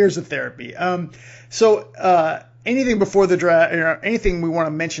mean, years of therapy. Anything before the draft, anything we want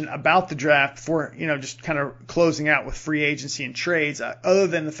to mention about the draft before, just kind of closing out with free agency and trades, other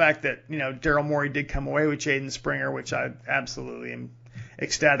than the fact that, Daryl Morey did come away with Jaden Springer, which I absolutely am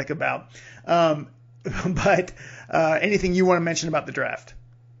ecstatic about. But anything you want to mention about the draft?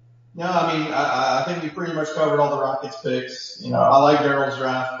 No, I think we pretty much covered all the Rockets picks. I like Daryl's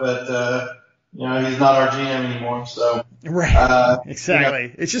draft, but he's not our GM anymore. So right,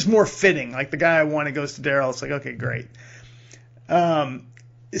 exactly. It's just more fitting. Like the guy I want goes to Daryl. It's like, okay, great.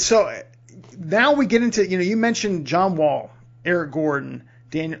 So now we get into you mentioned John Wall, Eric Gordon,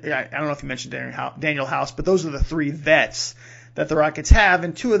 I don't know if you mentioned Daniel House, but those are the 3 vets that the Rockets have,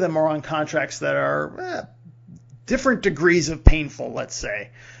 and 2 of them are on contracts that are different degrees of painful, let's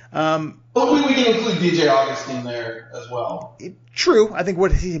say. But we can include DJ Augustin there as well. True. I think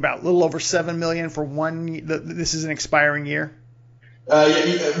what is he about? A little over $7 million for one. This is an expiring year.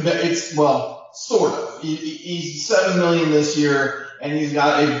 Sort of. He's $7 million this year, and he's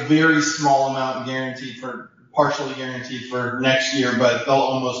got a very small amount partially guaranteed for next year. But they'll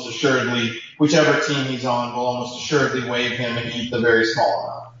almost assuredly, whichever team he's on, will almost assuredly waive him and eat the very small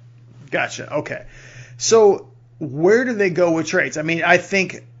amount. Gotcha. Okay. So where do they go with trades? I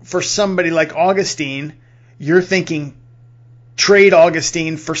think for somebody like Augustine, you're thinking trade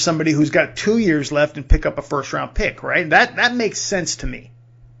Augustine for somebody who's got 2 years left and pick up a first-round pick, right? That makes sense to me.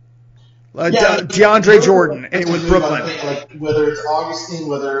 DeAndre Jordan with Brooklyn. Whether it's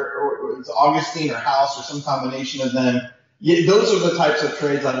Augustine, or it's Augustine or House or some combination of them, those are the types of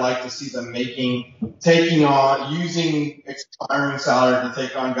trades I'd like to see them making, taking on, using expiring salary to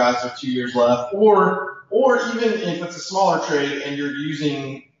take on guys with 2 years left, or even if it's a smaller trade and you're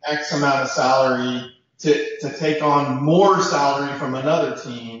using X amount of salary to take on more salary from another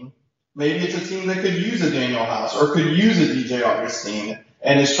team Maybe it's a team that could use a Daniel House or could use a DJ Augustine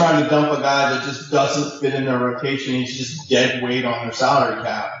and is trying to dump a guy that just doesn't fit in their rotation. He's just dead weight on their salary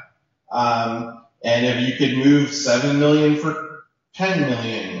cap. And if you could move $7 million for $10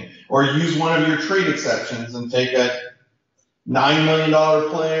 million, or use one of your trade exceptions and take a $9 million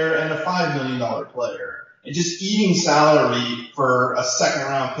player and a $5 million player, and just eating salary for a second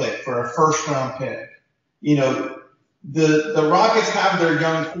round pick, for a first round pick. You know, the Rockets have their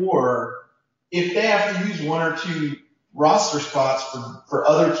young core. If they have to use one or two roster spots for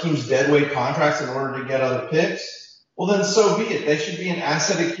other teams' deadweight contracts in order to get other picks, well, then so be it. They should be in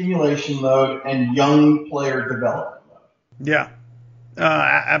asset accumulation mode and young player development mode. Yeah,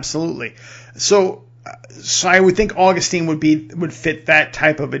 absolutely. So I would think Augustine would fit that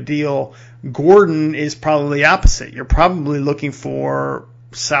type of a deal. Gordon is probably the opposite. You're probably looking for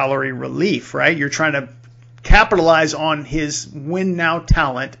salary relief, right? You're trying to capitalize on his win now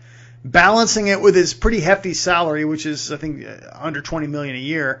talent, balancing it with his pretty hefty salary, which is, I think, under $20 million a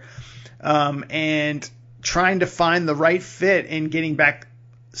year, and trying to find the right fit in getting back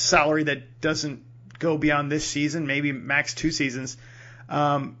salary that doesn't go beyond this season, maybe max 2 seasons.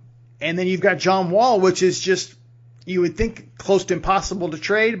 And then you've got John Wall, which is just, you would think, close to impossible to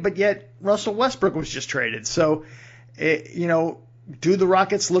trade, but yet Russell Westbrook was just traded. So, do the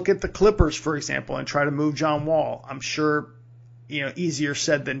Rockets look at the Clippers, for example, and try to move John Wall? I'm sure, easier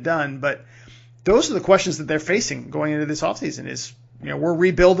said than done, but those are the questions that they're facing going into this offseason is, we're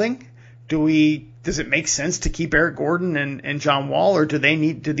rebuilding. Does it make sense to keep Eric Gordon and John Wall, or do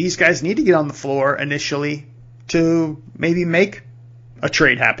these guys need to get on the floor initially to maybe make a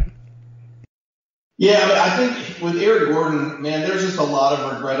trade happen? Yeah, but I think with Eric Gordon, man, there's just a lot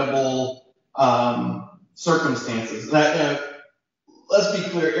of regrettable circumstances. Let's be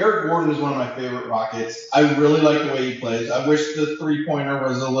clear, Eric Gordon is one of my favorite Rockets. I really like the way he plays. I wish the three-pointer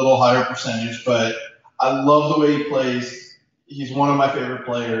was a little higher percentage, but I love the way he plays. He's one of my favorite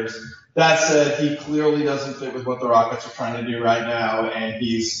players. That said, he clearly doesn't fit with what the Rockets are trying to do right now, and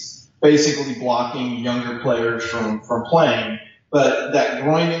he's basically blocking younger players from playing. But that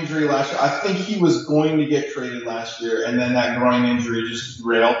groin injury last year, I think he was going to get traded last year, and then that groin injury just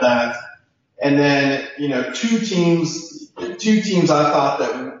derailed that. And then, two teams I thought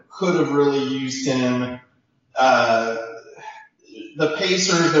that could have really used him. The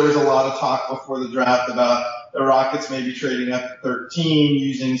Pacers, there was a lot of talk before the draft about the Rockets maybe trading up to 13,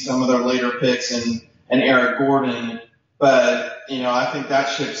 using some of their later picks and Eric Gordon. But, I think that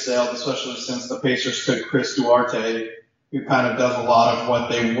ship sailed, especially since the Pacers took Chris Duarte, who kind of does a lot of what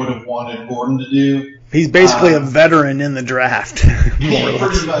they would have wanted Gordon to do. He's basically a veteran in the draft, more or less.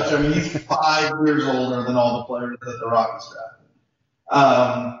 Pretty much. I mean, he's 5 years older than all the players that the Rockets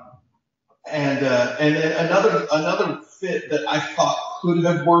drafted. And then another fit that I thought could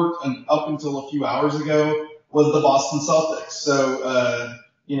have worked up until a few hours ago was the Boston Celtics. So,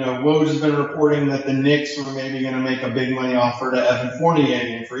 Woj has been reporting that the Knicks were maybe going to make a big money offer to Evan Fournier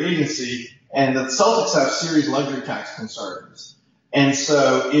in free agency, and the Celtics have serious luxury tax concerns. And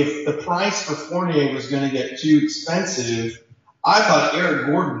so if the price for Fournier was going to get too expensive, I thought Eric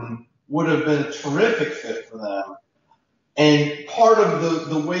Gordon would have been a terrific fit for them. And part of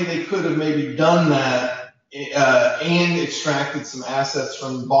the way they could have maybe done that and extracted some assets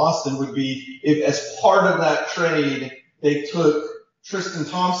from Boston would be if, as part of that trade, they took Tristan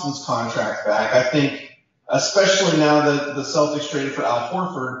Thompson's contract back. I think, especially now that the Celtics traded for Al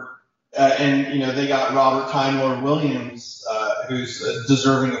Horford, and they got Robert Tyler Williams, who's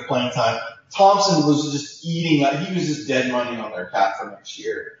deserving of playing time. Thompson was just he was just dead money on their cap for next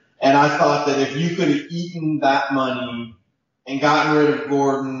year. And I thought that if you could have eaten that money and gotten rid of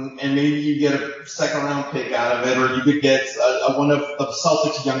Gordon, and maybe you get a second round pick out of it, or you could get one of the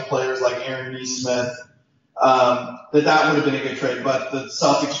Celtics young players like Aaron Nesmith, that would have been a good trade. But the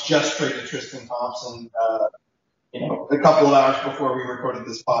Celtics just traded Tristan Thompson, a couple of hours before we recorded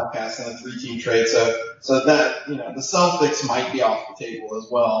this podcast in a 3-team trade. So that, the Celtics might be off the table as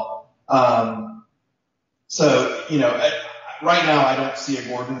well. Right now I don't see a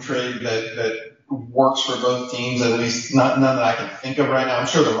Gordon trade that works for both teams, at least none that I can think of right now. I'm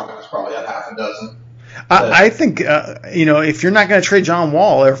sure the Rockets probably have half a dozen. I think, if you're not going to trade John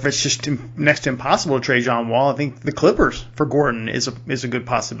Wall, or if it's just next to impossible to trade John Wall, I think the Clippers for Gordon is a good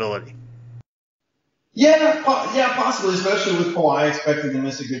possibility. Yeah, possibly, especially with Kawhi expected to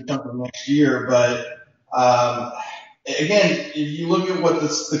miss a good chunk of next year. But again, if you look at what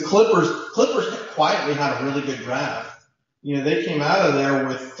the Clippers quietly had a really good draft. They came out of there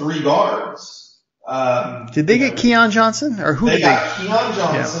with 3 guards. Did they get Keon Johnson, or who did they? They got Keon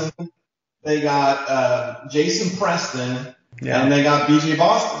Johnson. Yeah. They got Jason Preston, and they got B.J.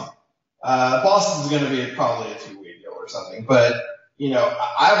 Boston. Boston's going to be probably a 2-way deal or something. But,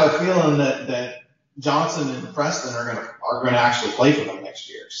 I have a feeling that Johnson and Preston are going to actually play for them next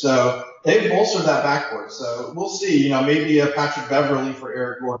year. So they've bolstered that backcourt. So we'll see. Maybe a Patrick Beverly for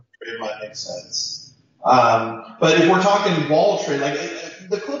Eric Gordon trade might make sense. But if we're talking Wall trade, like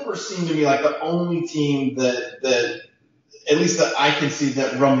the Clippers seem to be like the only team that at least that I can see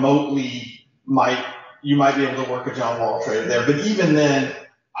that remotely you might be able to work a John Wall trade there. But even then,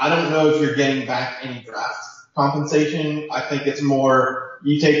 I don't know if you're getting back any draft compensation. I think it's more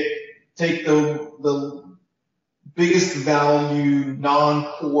you take the biggest value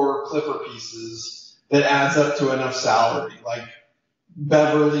non-core Clipper pieces that adds up to enough salary, like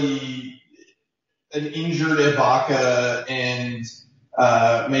Beverly, an injured Ibaka, and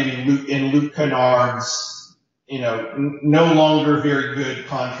maybe Luke Kennard's, no longer very good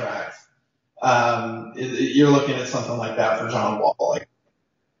contract. You're looking at something like that for John Wall. Like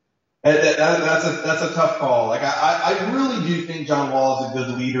that's a tough call. Like I really do think John Wall is a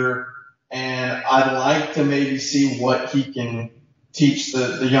good leader, and I'd like to maybe see what he can teach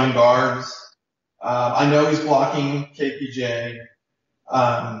the young guards. I know he's blocking KPJ.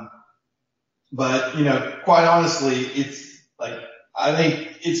 But, quite honestly, it's like, I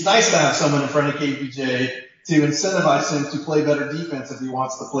think it's nice to have someone in front of KPJ to incentivize him to play better defense if he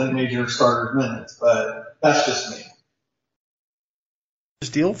wants to play major starter minutes. But that's just me.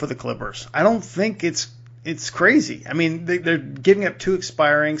 Deal for the Clippers. I don't think it's crazy. I mean, they're giving up 2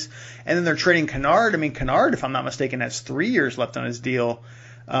 expirings, and then they're trading Kennard. I mean, Kennard, if I'm not mistaken, has 3 years left on his deal.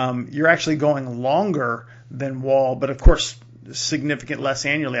 You're actually going longer than Wall, but of course, significant less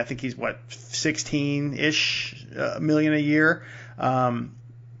annually. I think he's 16-ish million a year.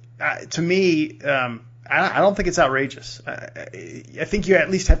 To me, I don't think it's outrageous. I think you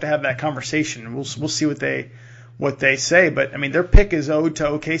at least have to have that conversation. We'll see what they say. But I mean, their pick is owed to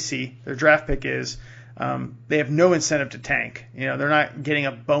OKC. Their draft pick is. They have no incentive to tank. They're not getting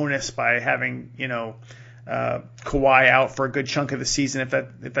a bonus by having Kawhi out for a good chunk of the season if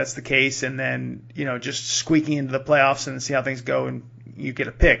that's the case, and then just squeaking into the playoffs and see how things go and you get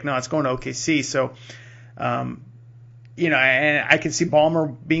a pick. No, it's going to OKC. So and I can see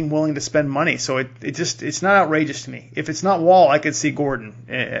Ballmer being willing to spend money. So it's not outrageous to me. If it's not Wall, I could see Gordon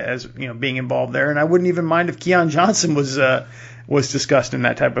as being involved there, and I wouldn't even mind if Keon Johnson was discussed in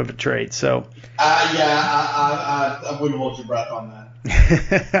that type of a trade. So I wouldn't hold your breath on that.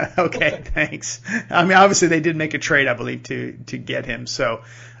 Okay, thanks. I mean, obviously they did make a trade, I believe, to get him, so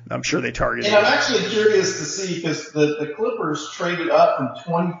I'm sure they targeted him. And I'm actually curious to see, because the Clippers traded up from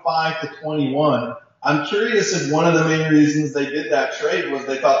 25 to 21. I'm curious if one of the main reasons they did that trade was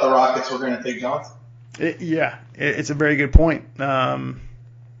they thought the Rockets were going to take Johnson. It's a very good point. I mean,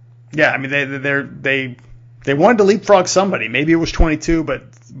 they wanted to leapfrog somebody. Maybe it was 22,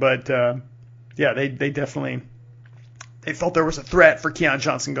 but they definitely. They felt there was a threat for Keon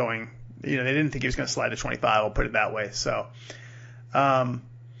Johnson going. They didn't think he was going to slide to 25. I'll put it that way. So, So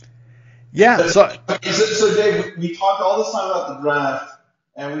Dave, we talked all this time about the draft,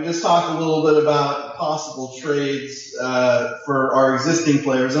 and we just talked a little bit about possible trades for our existing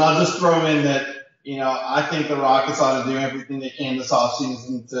players. And I'll just throw in that, I think the Rockets ought to do everything they can this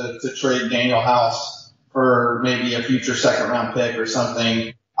offseason to trade Daniel House for maybe a future second-round pick or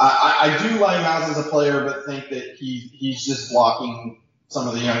something. I do like House as a player, but think that he's just blocking some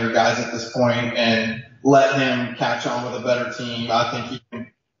of the younger guys at this point, and let him catch on with a better team. I think he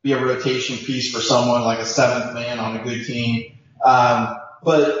can be a rotation piece for someone like a 7th man on a good team.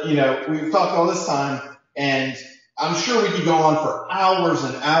 But we've talked all this time, and I'm sure we could go on for hours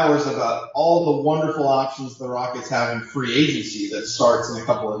and hours about all the wonderful options the Rockets have in free agency that starts in a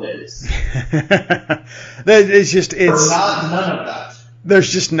couple of days. It's none of that.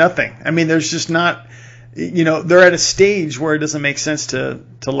 There's just nothing. I mean, there's just not, they're at a stage where it doesn't make sense to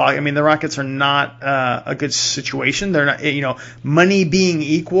log. I mean, the Rockets are not a good situation. They're not, money being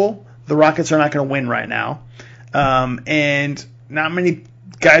equal, the Rockets are not going to win right now. And not many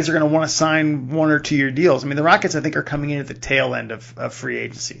guys are going to want to sign 1 or 2 year deals. I mean, the Rockets, I think, are coming in at the tail end of free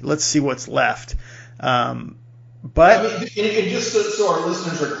agency. Let's see what's left. But and just so our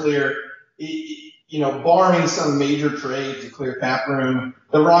listeners are clear, barring some major trade to clear cap room,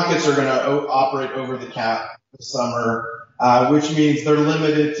 the Rockets are going to operate over the cap this summer, which means they're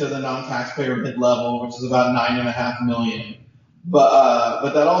limited to the non-taxpayer mid-level, which is about $9.5 million.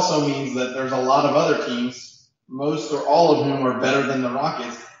 But that also means that there's a lot of other teams, most or all of whom are better than the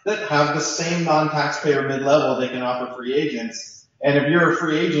Rockets, that have the same non-taxpayer mid-level they can offer free agents. And if you're a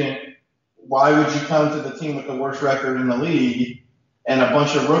free agent, why would you come to the team with the worst record in the league and a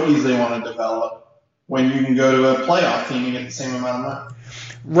bunch of rookies they want to develop when you can go to a playoff team and get the same amount of money.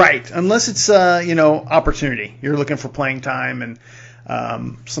 Right, unless it's opportunity. You're looking for playing time and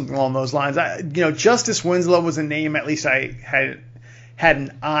something along those lines. Justice Winslow was a name at least I had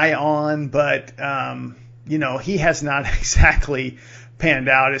an eye on, but he has not exactly panned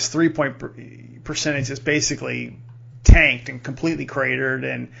out. His 3-point percentage is basically tanked and completely cratered,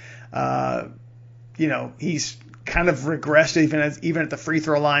 and he's kind of regressed even at the free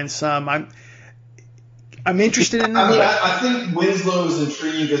throw line some. I'm interested in. I think Winslow is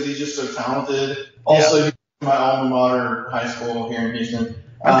intriguing because he's just so talented. Also, he's my alma mater, high school here in Houston.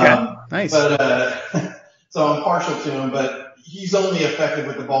 Okay, nice. But so I'm partial to him, but he's only effective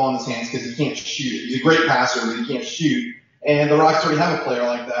with the ball in his hands because he can't shoot. He's a great passer, but he can't shoot. And the Rockets already have a player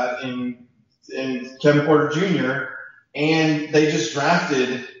like that in Kevin Porter Jr. And they just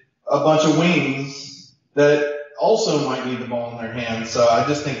drafted a bunch of wings that also might need the ball in their hands. So I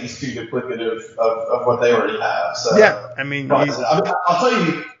just think he's too duplicative of what they already have. So yeah, I'll tell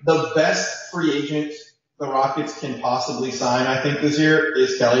you, the best free agent the Rockets can possibly sign, I think, this year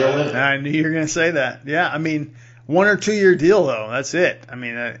is Kelly Olynyk. I knew you were going to say that. Yeah, 1 or 2 year deal though. That's it.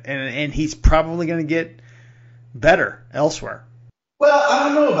 And he's probably going to get better elsewhere. Well, I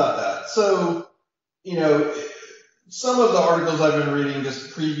don't know about that. So, some of the articles I've been reading,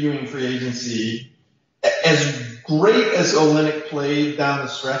 just previewing free agency, as great as Olynyk played down the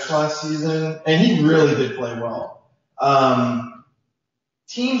stretch last season, and he really did play well,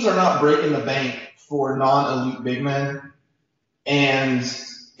 teams are not breaking the bank for non-elite big men, and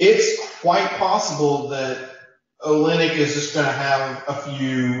it's quite possible that Olynyk is just going to have a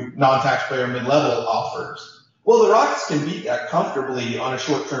few non-taxpayer mid-level offers. Well, the Rockets can beat that comfortably on a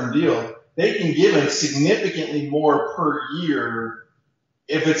short-term deal. They can give him significantly more per year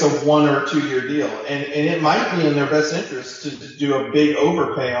if it's a 1 or 2 year deal. And it might be in their best interest to do a big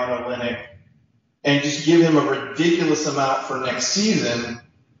overpay on Olynyk and just give him a ridiculous amount for next season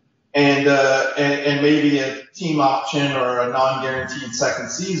and maybe a team option or a non-guaranteed second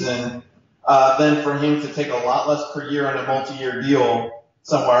season, than for him to take a lot less per year on a multi-year deal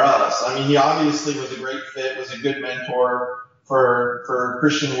somewhere else. He obviously was a great fit, was a good mentor for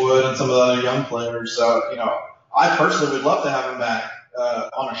Christian Wood and some of the other young players. So, I personally would love to have him back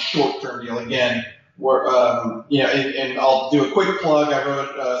on a short-term deal again. And I'll do a quick plug. I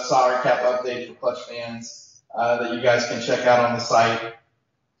wrote a salary cap update for Clutch fans that you guys can check out on the site.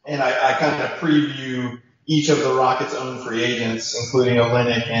 And I kind of preview each of the Rockets' own free agents, including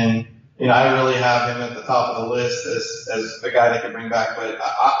Olynyk, and I really have him at the top of the list as a guy that could bring back. But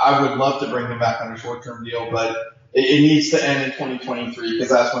I would love to bring him back on a short-term deal, but it needs to end in 2023 because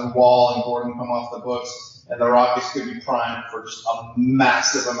that's when Wall and Gordon come off the books, and the Rockets could be primed for just a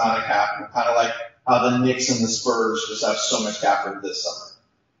massive amount of capital, kind of like how the Knicks and the Spurs just have so much capital this summer.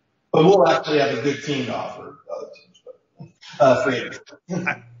 But we'll actually have a good team to offer other teams. Free agents.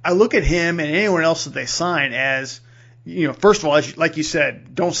 I look at him and anyone else that they sign as, first of all, like you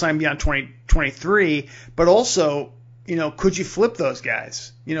said, don't sign beyond 2023, but also, could you flip those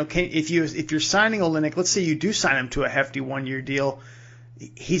guys? If you're signing Olynyk, let's say you do sign him to a hefty 1 year deal,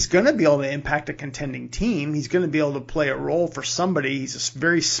 he's going to be able to impact a contending team. He's going to be able to play a role for somebody. He's a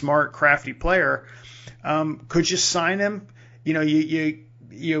very smart, crafty player. Could you sign him?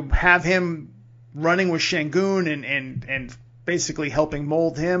 You have him running with Şengün and basically helping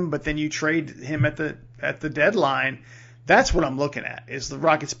mold him, but then you trade him at the deadline. That's what I'm looking at, is the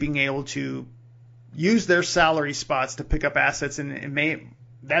Rockets being able to use their salary spots to pick up assets, and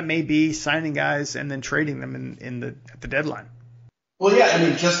that may be signing guys and then trading them at the deadline. Well,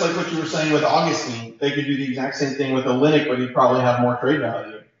 yeah, just like what you were saying with Augustine, they could do the exact same thing with Olynyk, but he'd probably have more trade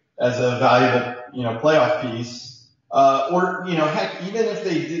value as a valuable, playoff piece. Heck, even if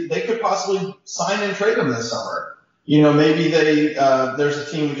they did, they could possibly sign and trade him this summer. Maybe there's a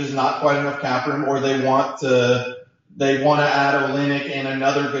team which is not quite enough cap room, or they want to add Olynyk and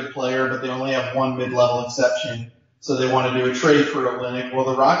another good player, but they only have one mid-level exception, so they want to do a trade for Olynyk. Well,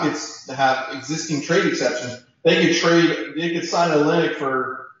 the Rockets have existing trade exceptions. They could sign Olynyk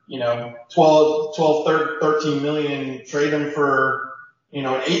for, 13 million, trade him for, an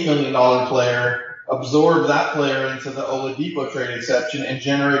 $8 million player, absorb that player into the Oladipo trade exception, and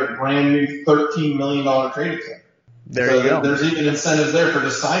generate a brand new $13 million trade exception. There you go. There's even incentives there for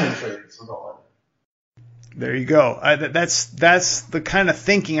just signing trades with Olynyk. There you go. That's the kind of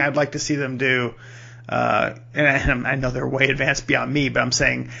thinking I'd like to see them do. And I know they're way advanced beyond me, but I'm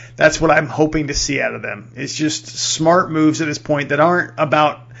saying that's what I'm hoping to see out of them. It's just smart moves at this point that aren't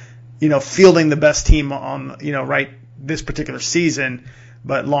about, fielding the best team on, right this particular season,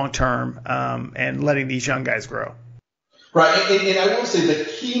 but long term, and letting these young guys grow. Right, and I will say the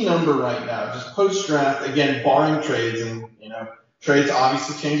key number right now, just post-draft, again, barring trades, and, trades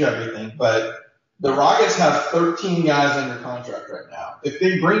obviously change everything, but the Rockets have 13 guys under contract right now. If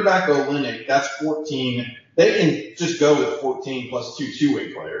they bring back Olynyk, that's 14. They can just go with 14 plus 2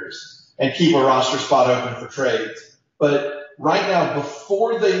 two-way players and keep a roster spot open for trades. But right now,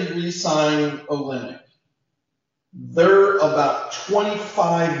 before they re-sign Olynyk, they're about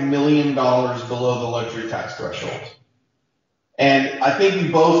 $25 million below the luxury tax threshold. And I think we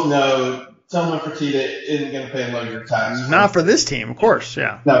both know Tillman Fertitta isn't going to pay luxury tax. Not for this team, of course,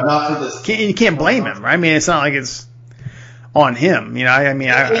 yeah. No, not for this team. You can't blame him, right? I mean, it's not like it's on him. For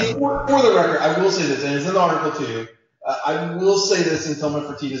the record, I will say this, and it's in the article too. I will say this in Tillman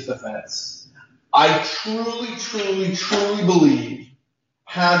Fertitta's defense. I truly, truly, truly believe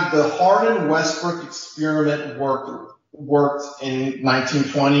had the Harden-Westbrook experiment worked in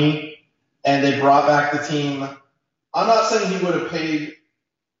 1920 and they brought back the team, I'm not saying he would have paid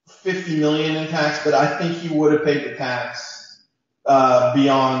 $50 million in tax, but I think he would have paid the tax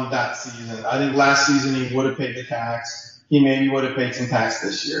beyond that season. I think last season he would have paid the tax. He maybe would have paid some tax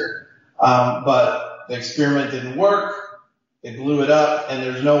this year. But the experiment didn't work. They blew it up, and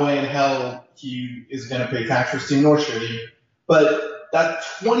there's no way in hell he is going to pay tax for his team, nor should he. But that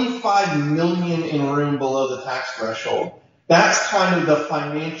 $25 million in room below the tax threshold, that's kind of the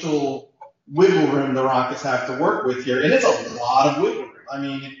financial wiggle room the Rockets have to work with here. And it's a lot of wiggle room. I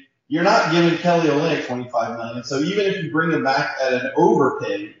mean, you're not giving Kelly Olynyk $25 million. So even if you bring him back at an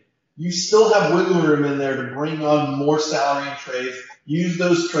overpay, you still have wiggle room in there to bring on more salary and trades, use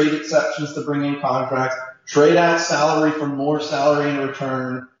those trade exceptions to bring in contracts, trade out salary for more salary in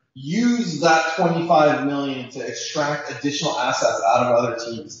return, use that $25 million to extract additional assets out of other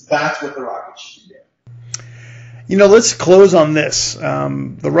teams. That's what the Rockets should be doing. Let's close on this.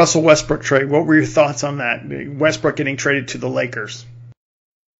 The Russell Westbrook trade. What were your thoughts on that? Westbrook getting traded to the Lakers.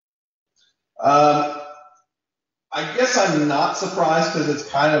 I guess I'm not surprised because it's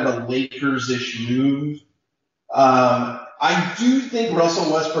kind of a Lakers-ish move. I do think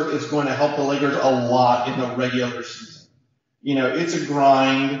Russell Westbrook is going to help the Lakers a lot in the regular season. It's a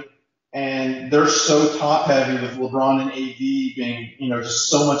grind, and they're so top-heavy with LeBron and AD being, just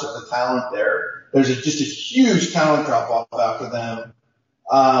so much of the talent there. There's just a huge talent drop-off after them.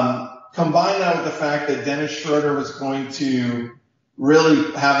 Combine that with the fact that Dennis Schroeder was going to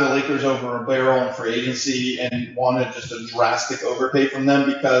really have the Lakers over a barrel in free agency and wanted just a drastic overpay from them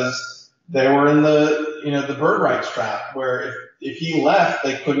because they were in the bird rights trap where if he left,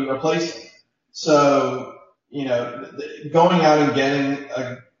 they couldn't replace him. So, going out and getting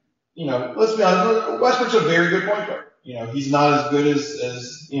let's be honest, Westbrook's a very good point guard. He's not as good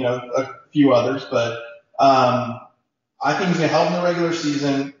as a few others, but I think he's going to help in the regular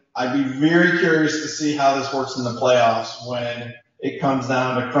season. I'd be very curious to see how this works in the playoffs when it comes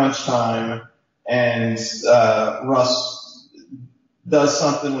down to crunch time and Russ does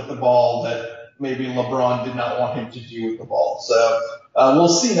something with the ball that maybe LeBron did not want him to do with the ball. So we'll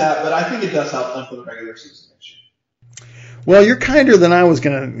see that, but I think it does help them for the regular season next year. Well, you're kinder than I was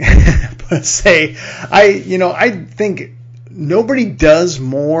going to say. I think nobody does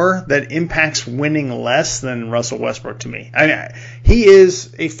more that impacts winning less than Russell Westbrook to me. He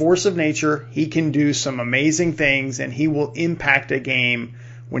is a force of nature. He can do some amazing things, and he will impact a game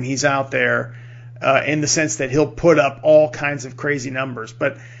when he's out there in the sense that he'll put up all kinds of crazy numbers.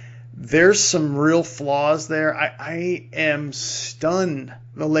 But there's some real flaws there. I am stunned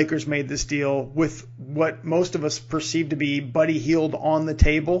the Lakers made this deal with what most of us perceive to be Buddy Hield on the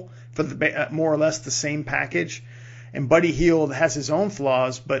table for the more or less the same package. And Buddy Hield has his own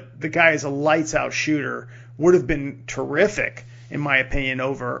flaws, but the guy is a lights-out shooter. Would have been terrific, in my opinion,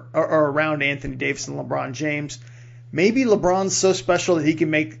 over or around Anthony Davis and LeBron James. Maybe LeBron's so special that he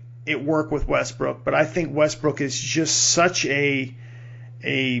can make it work with Westbrook, but I think Westbrook is just such a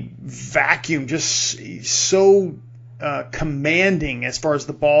vacuum, just so commanding as far as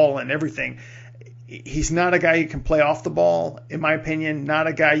the ball and everything. He's not a guy you can play off the ball, in my opinion, not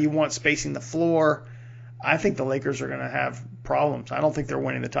a guy you want spacing the floor. I think the Lakers are going to have problems. I don't think they're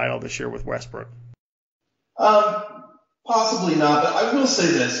winning the title this year with Westbrook. Possibly not, but I will say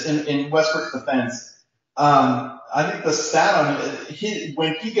this in Westbrook's defense. I think the stat on him,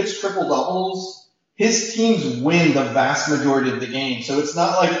 when he gets triple doubles, his teams win the vast majority of the game. So it's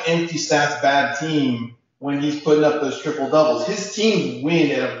not like empty stats, bad team when he's putting up those triple doubles. His teams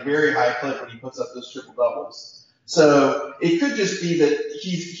win at a very high clip when he puts up those triple doubles. So it could just be that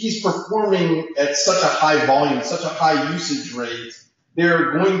he's performing at such a high volume, such a high usage rate. There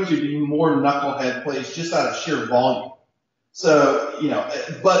are going to be more knucklehead plays just out of sheer volume. So,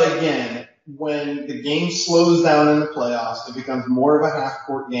 but again, when the game slows down in the playoffs, it becomes more of a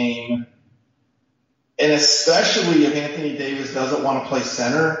half-court game. And especially if Anthony Davis doesn't want to play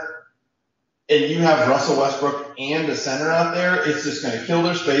center, and you have Russell Westbrook and a center out there, it's just going to kill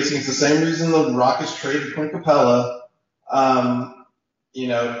their spacing. It's the same reason the Rockets traded Clint Capella.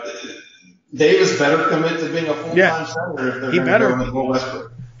 Davis better commit to being a full-time center if they're going to go with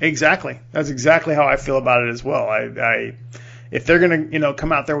Westbrook. Exactly. That's exactly how I feel about it as well. If they're going to,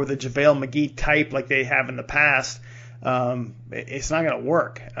 come out there with a JaVale McGee type like they have in the past, it's not going to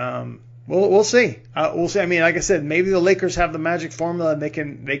work. We'll see. We'll see. I mean, like I said, maybe the Lakers have the magic formula and they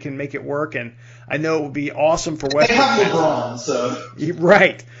can make it work. And I know it would be awesome for Westbrook. They have LeBron, so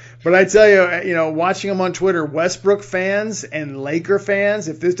right. But I tell you, watching them on Twitter, Westbrook fans and Laker fans,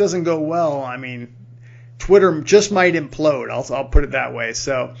 if this doesn't go well, I mean, Twitter just might implode. I'll put it that way.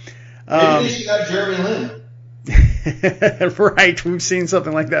 So maybe they should have Jeremy Lin. Right. We've seen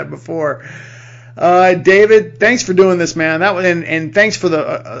something like that before. David, thanks for doing this, man. And thanks for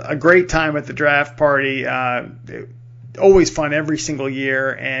a great time at the draft party. Always fun every single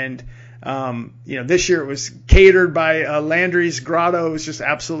year. And, this year it was catered by Landry's Grotto. It was just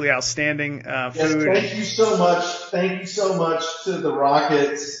absolutely outstanding food. Yes, thank you so much. Thank you so much to the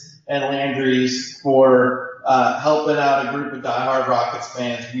Rockets and Landry's for helping out a group of diehard Rockets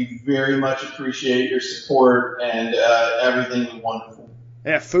fans. We very much appreciate your support, and everything was wonderful.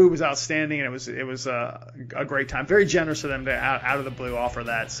 Yeah, food was outstanding, and it was a great time. Very generous of them to out of the blue offer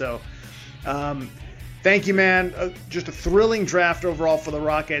that. So, thank you, man. Just a thrilling draft overall for the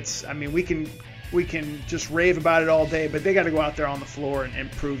Rockets. I mean, we can just rave about it all day, but they got to go out there on the floor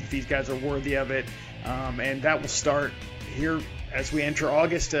and prove that these guys are worthy of it. And that will start here as we enter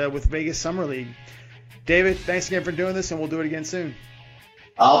August with Vegas Summer League. David, thanks again for doing this, and we'll do it again soon.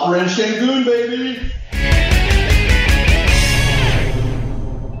 Operation Shangoon, baby.